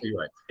 Totally. Exactly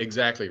right.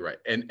 Exactly right.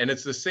 And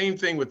it's the same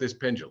thing with this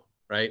pendulum,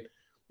 right?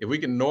 If we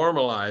can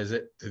normalize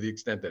it to the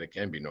extent that it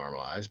can be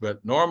normalized,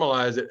 but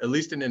normalize it at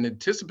least in an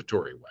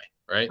anticipatory way,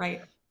 right?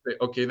 Right.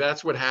 Okay,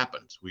 that's what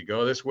happens. We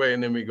go this way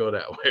and then we go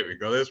that way. We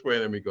go this way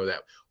and then we go that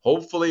way.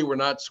 Hopefully we're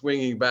not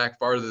swinging back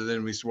farther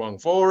than we swung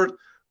forward,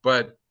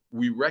 but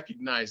we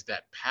recognize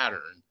that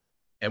pattern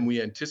and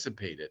we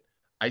anticipate it.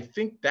 I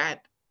think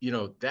that,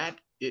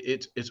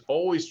 it's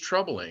always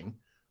troubling,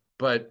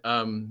 but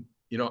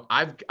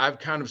I've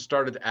kind of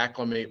started to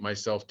acclimate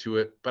myself to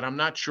it, but I'm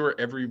not sure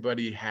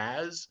everybody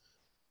has.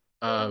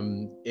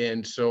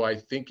 And so I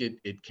think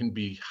it can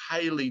be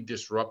highly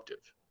disruptive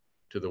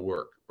to the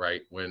work,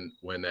 right? When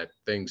that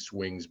thing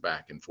swings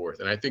back and forth.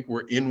 And I think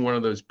we're in one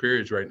of those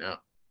periods right now.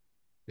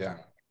 Yeah.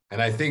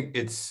 And I think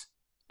it's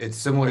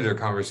similar to a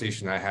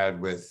conversation I had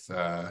with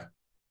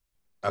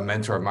a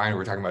mentor of mine.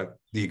 We're talking about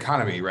the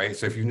economy, right?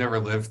 So if you've never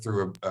lived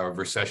through a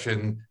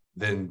recession,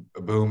 then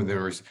a boom, and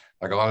there was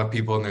like a lot of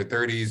people in their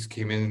 30s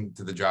came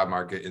into the job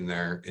market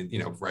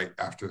right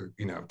after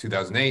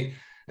 2008,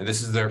 and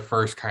this is their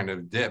first kind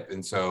of dip,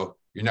 and so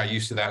you're not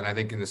used to that. And I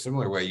think in a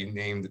similar way, you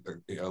named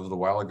a little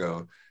while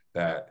ago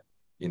that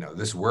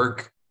this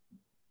work,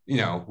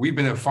 we've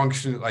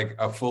been like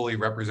a fully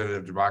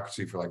representative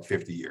democracy for like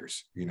 50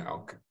 years,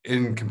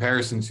 in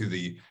comparison to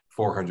the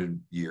 400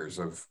 years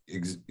of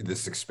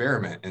this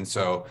experiment. And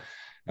so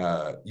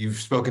you've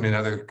spoken in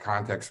other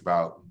contexts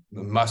about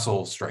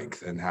muscle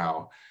strength and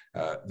how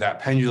that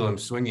pendulum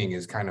swinging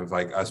is kind of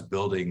like us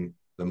building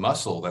the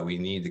muscle that we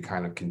need to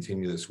kind of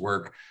continue this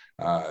work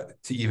to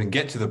even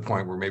get to the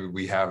point where maybe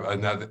we have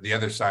the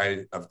other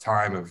side of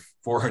time of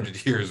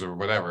 400 years or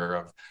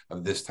whatever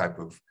of this type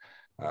of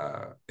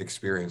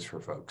experience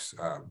for folks.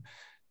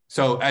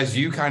 So as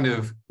you kind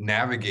of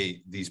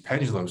navigate these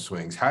pendulum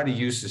swings, how do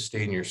you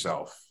sustain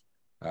yourself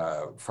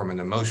from an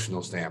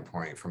emotional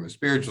standpoint, from a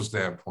spiritual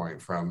standpoint,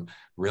 from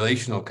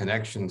relational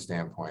connection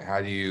standpoint?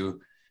 How do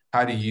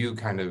you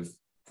kind of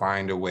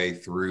find a way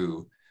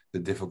through the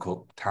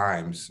difficult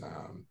times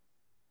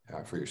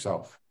for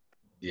yourself?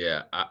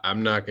 Yeah,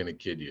 I'm not going to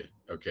kid you.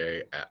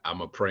 Okay,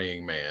 I'm a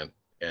praying man,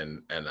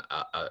 and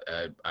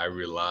I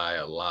rely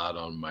a lot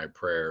on my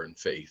prayer and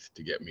faith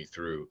to get me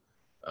through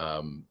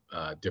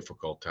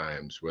difficult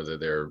times, whether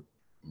they're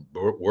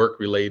work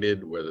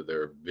related, whether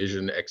they're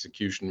vision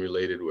execution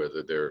related,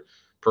 whether they're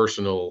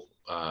personal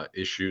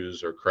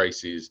issues or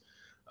crises.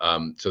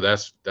 So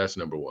that's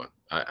number one.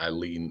 I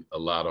lean a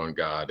lot on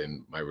God,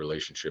 and my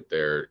relationship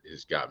there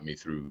has gotten me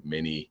through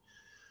many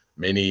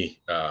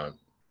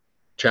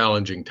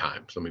challenging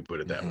times. Let me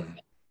put it that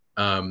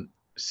way.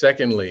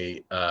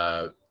 Secondly,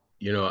 I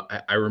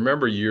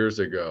remember years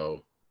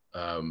ago,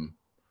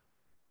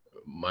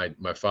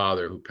 my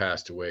father, who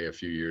passed away a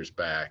few years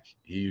back,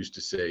 he used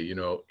to say,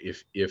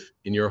 if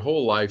in your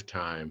whole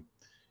lifetime,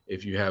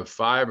 if you have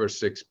 5 or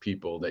 6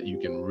 people that you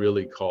can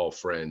really call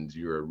friends,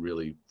 you are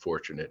really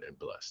fortunate and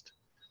blessed.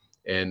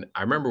 And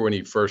I remember when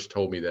he first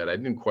told me that, I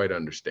didn't quite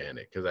understand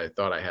it because I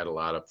thought I had a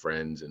lot of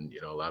friends and,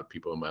 a lot of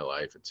people in my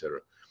life, et cetera.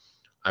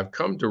 I've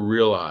come to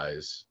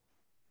realize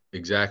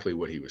exactly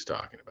what he was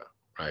talking about,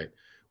 right?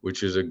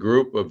 Which is a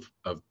group of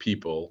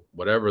people,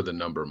 whatever the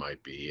number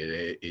might be,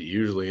 it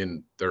usually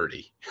in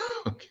 30,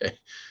 okay?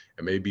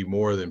 It may be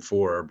more than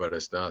 4, but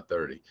it's not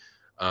 30.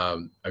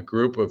 A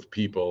group of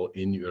people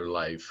in your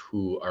life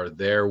who are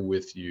there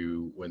with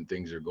you when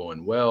things are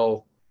going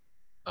well,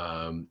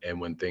 and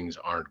when things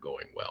aren't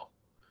going well.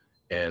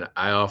 And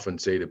I often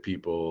say to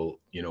people,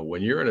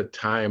 when you're in a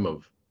time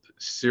of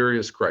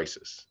serious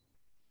crisis,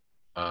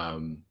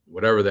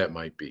 whatever that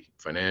might be,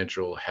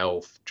 financial,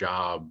 health,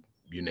 job,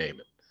 you name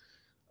it,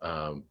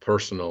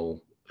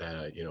 personal,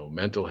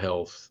 mental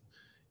health,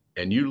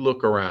 and you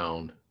look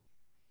around,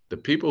 the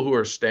people who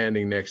are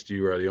standing next to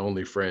you are the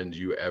only friends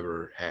you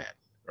ever had,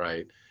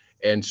 right?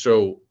 And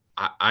so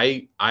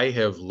I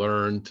have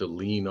learned to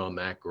lean on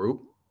that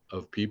group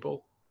of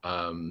people,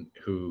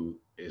 who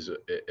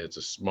it's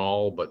a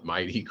small but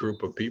mighty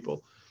group of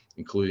people,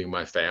 including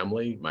my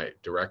family, my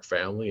direct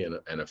family,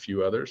 and a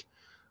few others.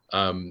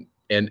 And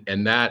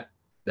that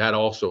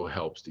also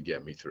helps to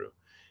get me through.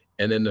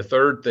 And then the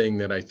third thing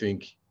that I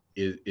think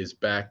is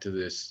back to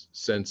this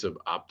sense of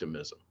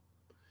optimism.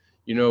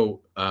 If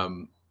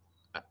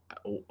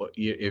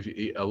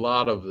a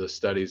lot of the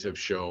studies have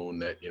shown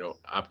that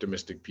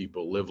optimistic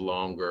people live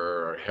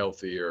longer, are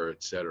healthier,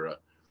 et cetera.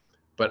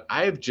 But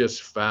I've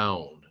just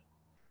found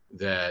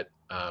that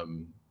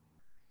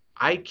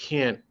I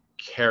can't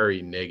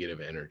carry negative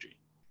energy.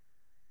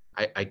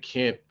 I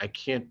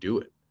can't do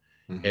it.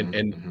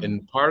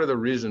 And part of the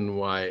reason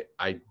why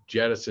I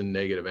jettison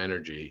negative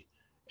energy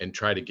and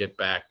try to get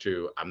back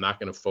to, I'm not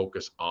going to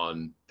focus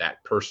on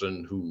that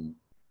person who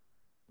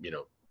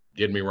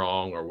did me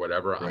wrong or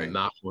whatever. Right. I'm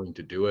not going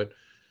to do it.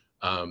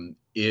 I've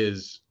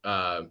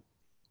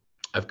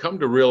come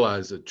to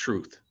realize the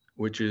truth,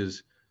 which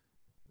is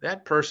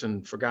that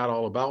person forgot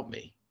all about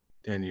me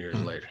 10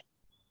 years later.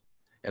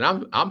 And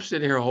I'm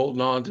sitting here holding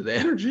on to the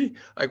energy.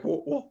 Like,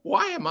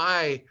 why am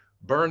I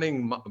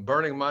burning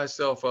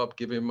myself up,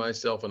 giving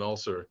myself an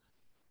ulcer?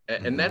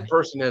 And that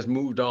person has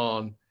moved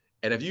on.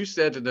 And if you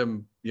said to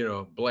them,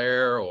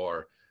 Blair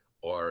or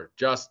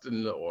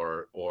Justin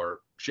or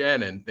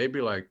Shannon, they'd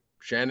be like,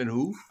 Shannon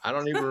who? I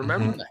don't even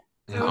remember that.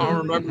 I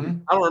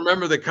don't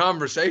remember the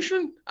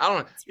conversation.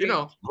 I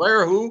don't,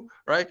 Blair who,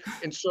 right?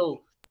 And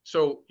so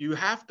you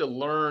have to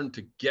learn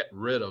to get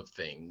rid of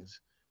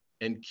things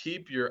and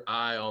keep your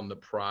eye on the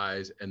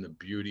prize and the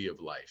beauty of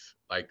life.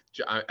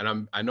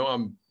 I know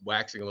I'm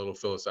waxing a little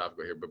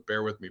philosophical here, but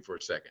bear with me for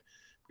a second.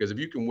 Because if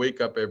you can wake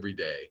up every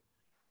day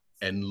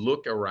and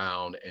look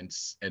around and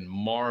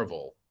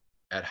marvel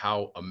at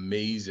how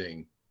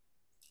amazing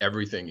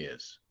everything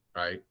is,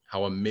 right?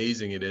 How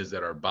amazing it is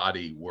that our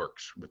body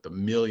works with the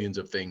millions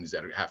of things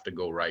that have to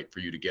go right for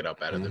you to get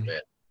up out of the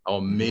bed. How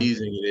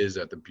amazing it is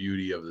at the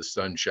beauty of the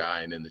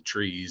sunshine and the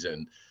trees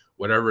and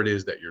whatever it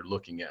is that you're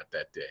looking at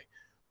that day.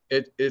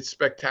 It's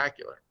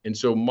spectacular. And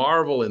so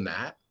marvel in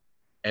that,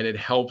 and it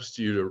helps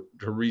you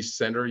to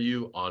recenter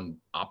you on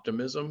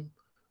optimism.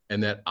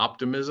 And that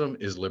optimism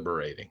is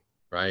liberating,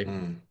 right?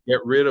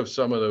 Get rid of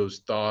some of those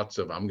thoughts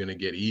of I'm going to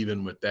get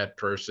even with that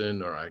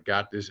person, or I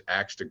got this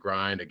axe to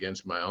grind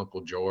against my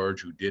Uncle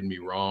George who did me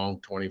wrong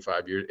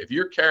 25 years. If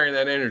you're carrying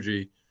that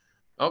energy,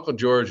 Uncle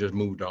George has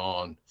moved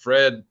on.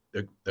 Fred,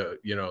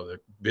 the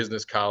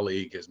business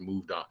colleague, has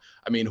moved on.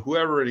 I mean,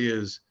 whoever it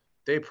is,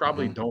 they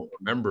probably don't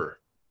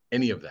remember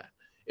any of that.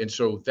 And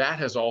so that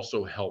has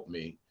also helped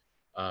me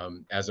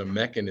as a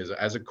mechanism,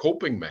 as a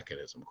coping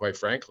mechanism, quite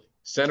frankly,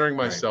 centering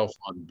myself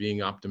on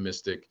being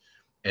optimistic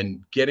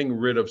and getting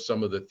rid of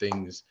some of the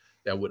things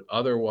that would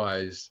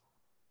otherwise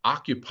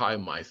occupy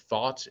my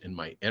thoughts and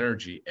my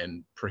energy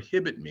and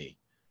prohibit me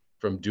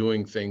from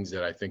doing things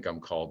that I think I'm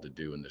called to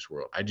do in this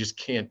world. I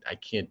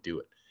can't do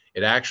it.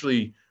 It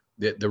actually,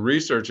 the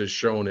research has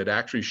shown it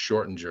actually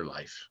shortens your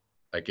life.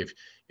 Like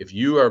if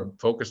you are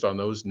focused on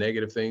those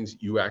negative things,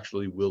 you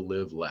actually will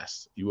live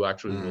less. You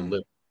actually will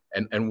live.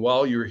 And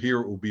while you're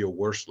here, it will be a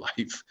worse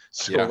life.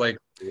 So like,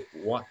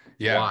 what?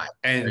 Yeah. Why?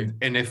 And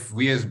if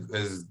we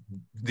as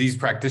these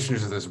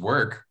practitioners of this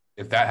work,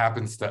 if that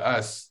happens to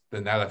us,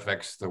 then that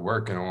affects the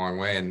work in a long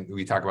way. And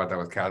we talk about that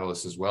with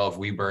Catalyst as well. If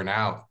we burn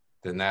out,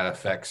 then that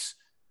affects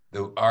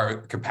our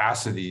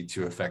capacity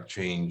to affect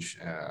change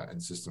in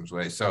systems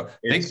ways. So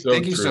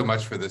thank you so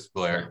much for this,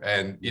 Blair.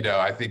 And,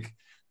 I think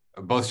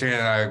both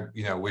Shannon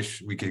and I,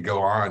 wish we could go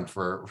on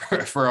for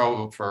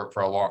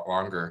a lot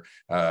longer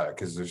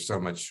because there's so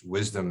much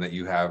wisdom that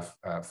you have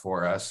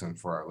for us and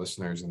for our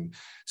listeners. And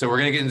so we're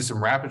going to get into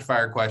some rapid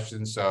fire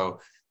questions. So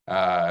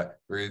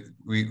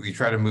we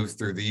try to move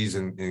through these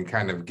and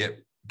kind of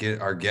get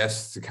our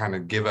guests to kind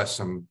of give us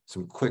some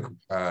quick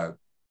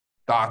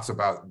thoughts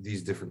about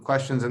these different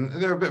questions. And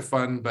they're a bit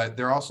fun, but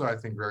they're also, I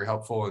think, very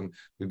helpful. And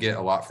we get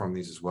a lot from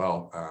these as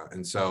well.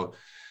 And so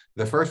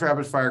the first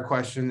rapid fire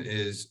question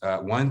is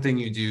one thing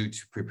you do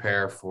to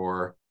prepare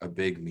for a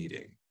big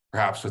meeting,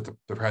 perhaps with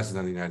the president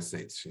of the United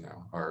States,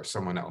 or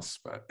someone else,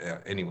 but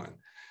anyone.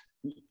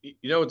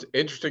 It's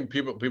interesting.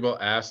 People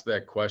ask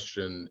that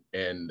question,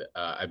 and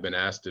I've been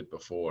asked it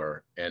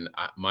before. And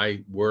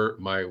my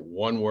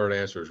one word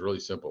answer is really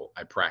simple.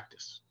 I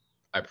practice,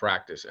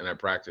 and I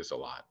practice a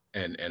lot.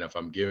 And if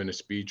I'm giving a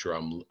speech or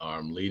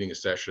I'm leading a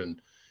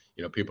session,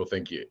 people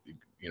think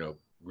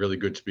really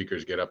good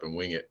speakers get up and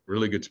wing it.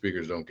 Really good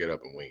speakers don't get up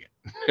and wing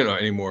it,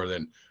 any more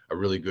than a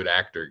really good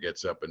actor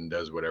gets up and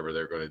does whatever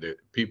they're going to do.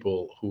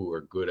 People who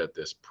are good at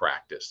this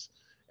practice,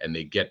 and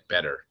they get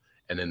better,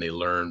 and then they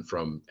learn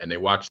and they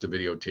watch the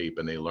videotape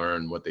and they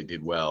learn what they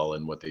did well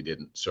and what they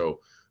didn't. So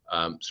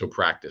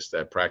practice.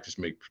 That practice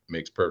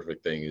makes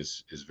perfect thing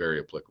is very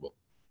applicable.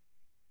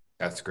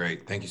 That's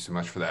great. Thank you so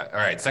much for that. All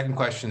right. Second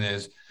question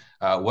is,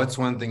 what's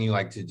one thing you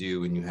like to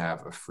do when you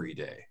have a free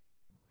day?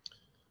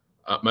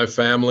 My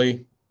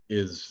family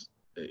is,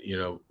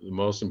 the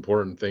most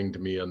important thing to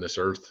me on this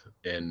earth,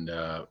 and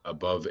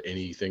above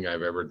anything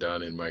I've ever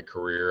done in my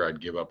career.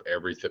 I'd give up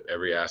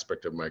every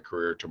aspect of my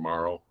career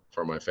tomorrow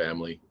for my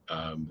family.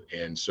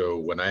 And so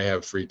when I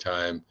have free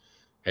time,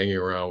 hanging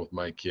around with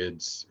my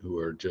kids, who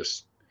are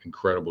just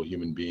incredible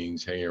human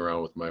beings, hanging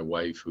around with my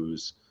wife,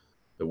 who's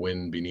the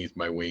wind beneath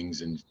my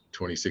wings in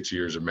 26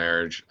 years of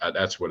marriage,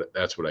 that's what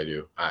I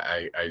do.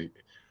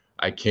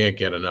 I can't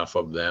get enough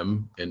of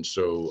them. And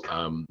so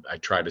I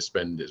try to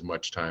spend as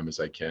much time as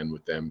I can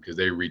with them because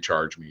they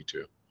recharge me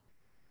too.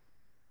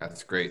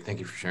 That's great. Thank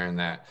you for sharing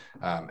that.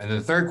 And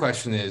the third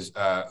question is,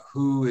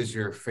 who is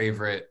your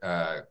favorite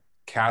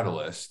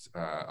catalyst,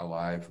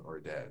 alive or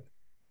dead?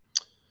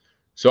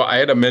 So I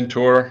had a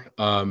mentor,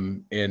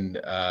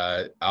 and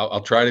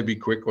I'll try to be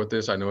quick with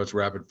this. I know it's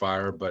rapid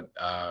fire, but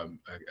a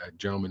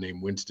gentleman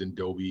named Winston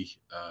Dobie,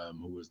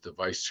 who was the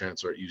vice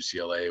chancellor at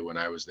UCLA when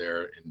I was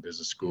there in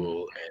business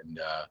school, and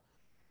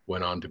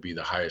went on to be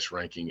the highest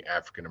ranking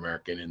African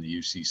American in the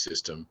UC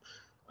system.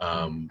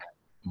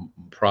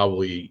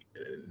 Probably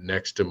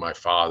next to my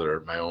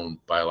father, my own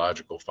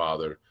biological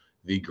father,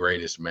 the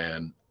greatest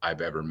man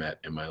I've ever met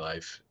in my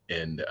life,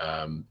 and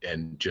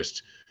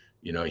just.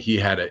 He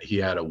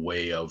had a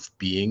way of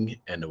being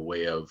and a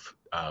way of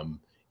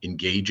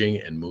engaging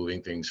and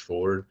moving things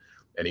forward.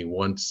 And he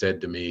once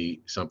said to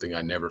me something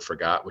I never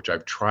forgot, which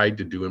I've tried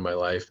to do in my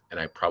life, and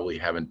I probably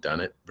haven't done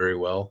it very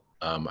well.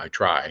 I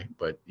try,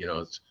 but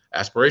it's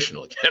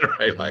aspirational again,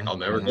 right? Like I'll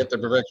never get to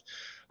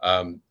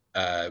perfection.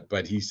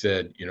 But he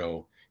said,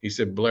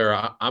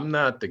 Blair, I'm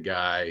not the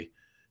guy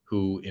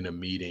who in a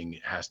meeting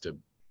has to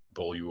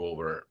bowl you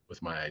over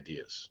with my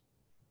ideas.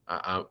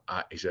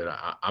 He said,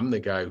 I'm the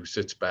guy who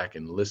sits back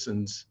and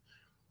listens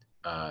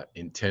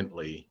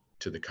intently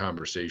to the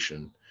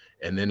conversation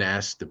and then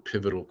asks the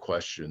pivotal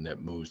question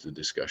that moves the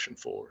discussion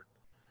forward.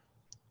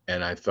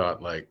 And I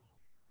thought, like,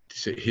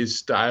 his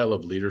style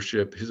of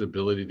leadership, his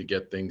ability to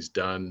get things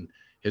done,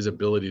 his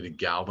ability to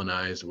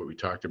galvanize what we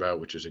talked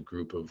about, which is a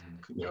group of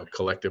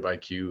collective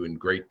IQ and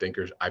great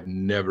thinkers. I've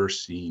never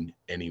seen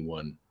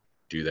anyone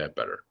do that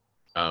better.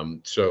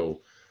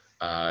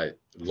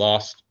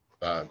 Lost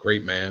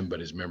great man, but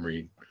his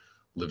memory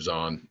lives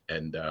on,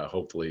 and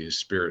hopefully his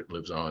spirit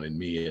lives on in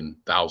me and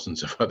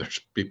thousands of other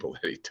people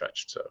that he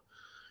touched. So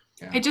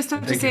I just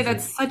have to say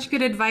that's such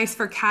good advice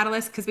for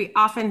Catalyst, because we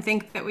often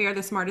think that we are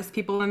the smartest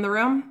people in the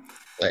room.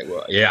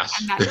 Well, yes.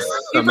 And that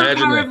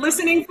superpower of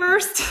listening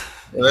first.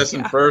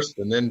 Listen first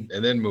and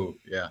then move.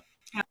 Yeah.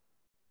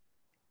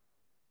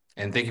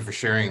 And thank you for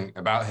sharing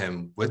about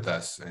him with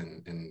us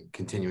and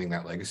continuing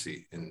that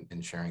legacy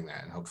and sharing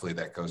that. And hopefully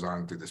that goes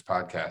on through this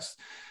podcast.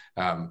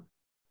 And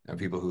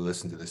people who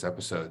listen to this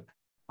episode,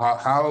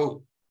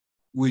 how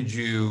would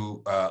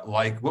you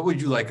what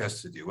would you like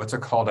us to do? What's a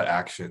call to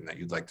action that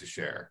you'd like to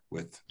share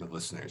with the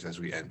listeners as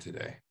we end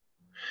today?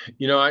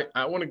 You know,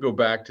 I want to go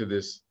back to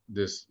this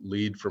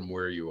lead from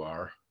where you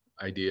are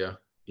idea.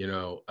 You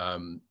know,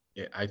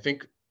 I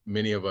think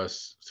many of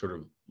us sort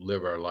of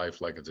live our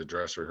life like it's a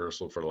dress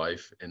rehearsal for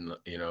life. And,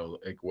 you know,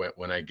 like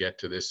when I get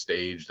to this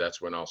stage,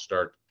 that's when I'll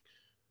start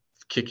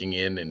kicking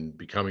in and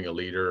becoming a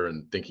leader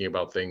and thinking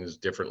about things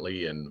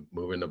differently and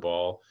moving the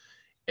ball.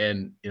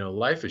 And, you know,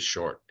 life is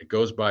short. It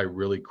goes by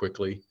really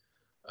quickly.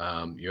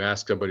 You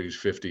ask somebody who's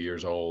 50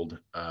 years old,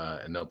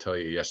 and they'll tell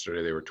you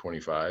yesterday they were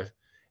 25.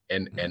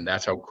 And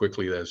that's how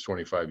quickly those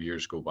 25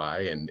 years go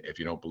by. And if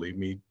you don't believe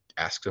me,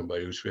 ask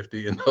somebody who's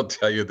 50 and they'll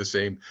tell you the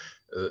same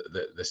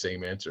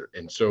answer.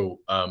 And so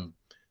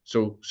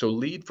so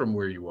lead from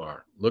where you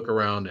are. Look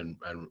around and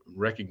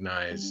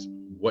recognize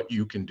what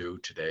you can do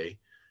today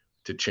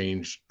to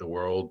change the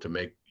world, to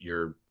make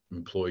your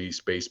employee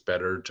space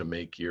better, to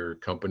make your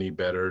company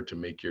better, to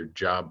make your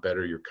job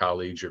better, your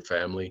colleagues, your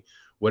family,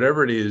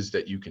 whatever it is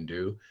that you can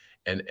do.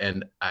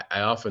 And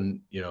I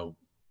often, you know,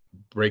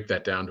 break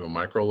that down to a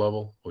micro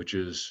level, which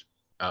is,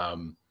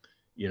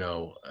 you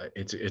know,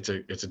 it's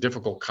a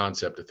difficult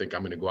concept to think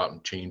I'm going to go out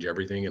and change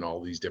everything and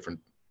all these different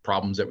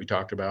problems that we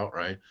talked about,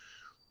 right?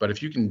 But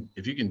if you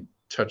can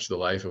touch the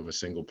life of a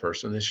single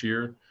person this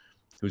year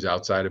who's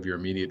outside of your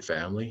immediate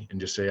family and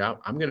just say,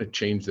 I'm going to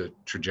change the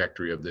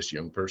trajectory of this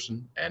young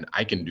person, and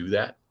I can do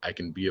that. I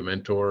can be a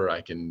mentor. I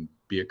can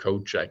be a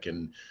coach. I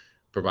can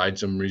provide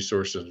some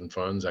resources and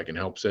funds. I can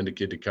help send a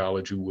kid to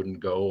college who wouldn't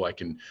go. I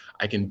can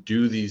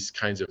do these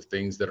kinds of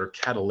things that are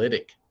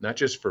catalytic, not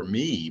just for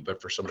me,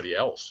 but for somebody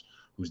else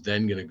who's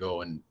then going to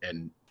go and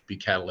be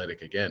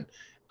catalytic again.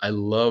 I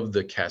love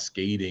the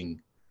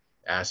cascading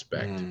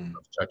aspect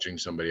of touching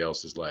somebody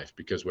else's life,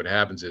 because what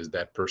happens is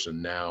that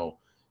person now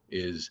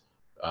is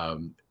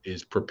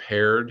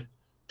prepared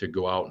to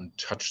go out and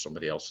touch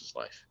somebody else's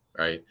life,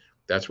 right?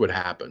 That's what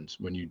happens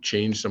when you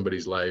change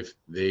somebody's life.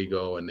 They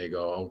go,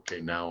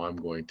 okay, now I'm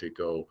going to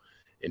go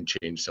and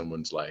change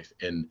someone's life.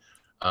 And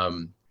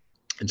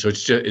so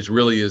it's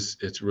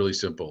really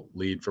simple.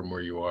 Lead from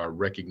where you are.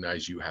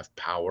 Recognize you have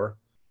power.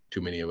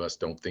 Too many of us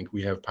don't think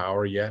we have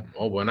power yet.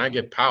 Oh, when I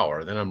get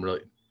power, then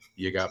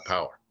you got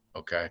power.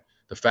 Okay.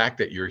 The fact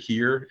that you're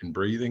here and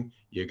breathing,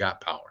 you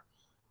got power.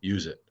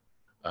 Use it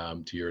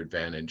to your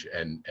advantage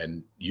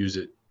and use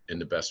it in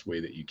the best way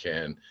that you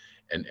can.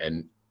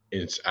 And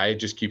I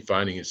just keep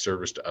finding it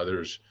service to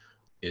others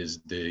is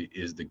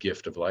the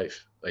gift of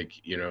life. Like,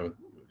 you know,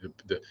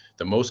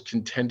 the most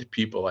content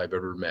people I've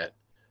ever met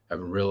have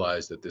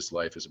realized that this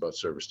life is about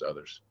service to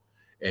others.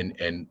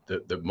 And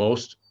the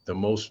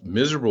most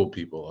miserable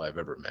people I've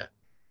ever met,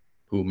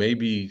 who may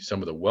be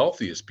some of the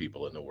wealthiest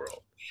people in the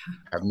world,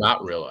 have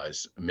not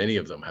realized, many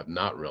of them have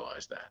not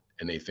realized that.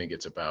 And they think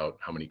it's about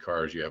how many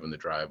cars you have in the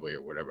driveway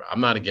or whatever.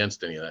 I'm not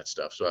against any of that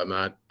stuff. So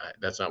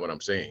that's not what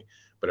I'm saying.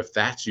 But if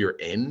that's your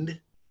end,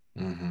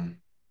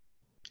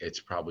 it's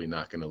probably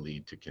not going to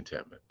lead to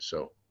contentment.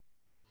 So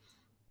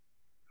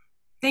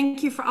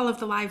thank you for all of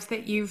the lives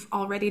that you've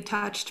already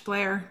touched,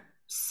 Blair.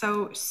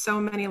 So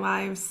many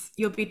lives.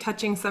 You'll be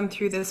touching some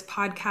through this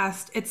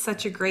podcast. It's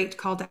such a great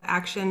call to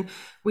action.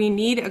 We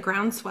need a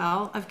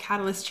groundswell of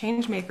catalyst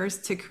change makers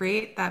to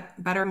create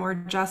that better, more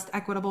just,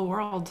 equitable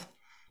world.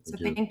 So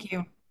thank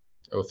you.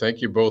 Oh,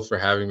 thank you both for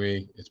having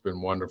me. It's been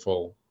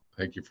wonderful.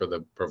 Thank you for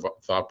the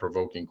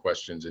thought-provoking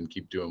questions, and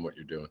keep doing what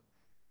you're doing.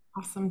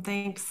 Awesome.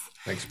 Thanks.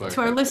 Thanks, Blair.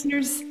 To our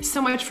listeners,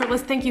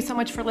 thank you so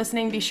much for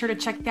listening. Be sure to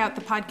check out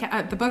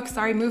the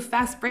book, Move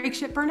Fast, Break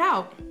Shit, Burn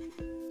Out.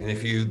 And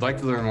if you'd like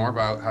to learn more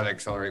about how to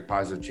accelerate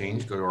positive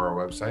change, go to our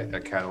website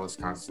at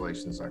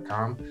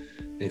catalystconstellations.com.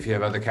 And if you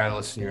have other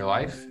catalysts in your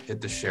life, hit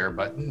the share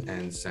button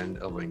and send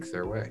a link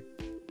their way.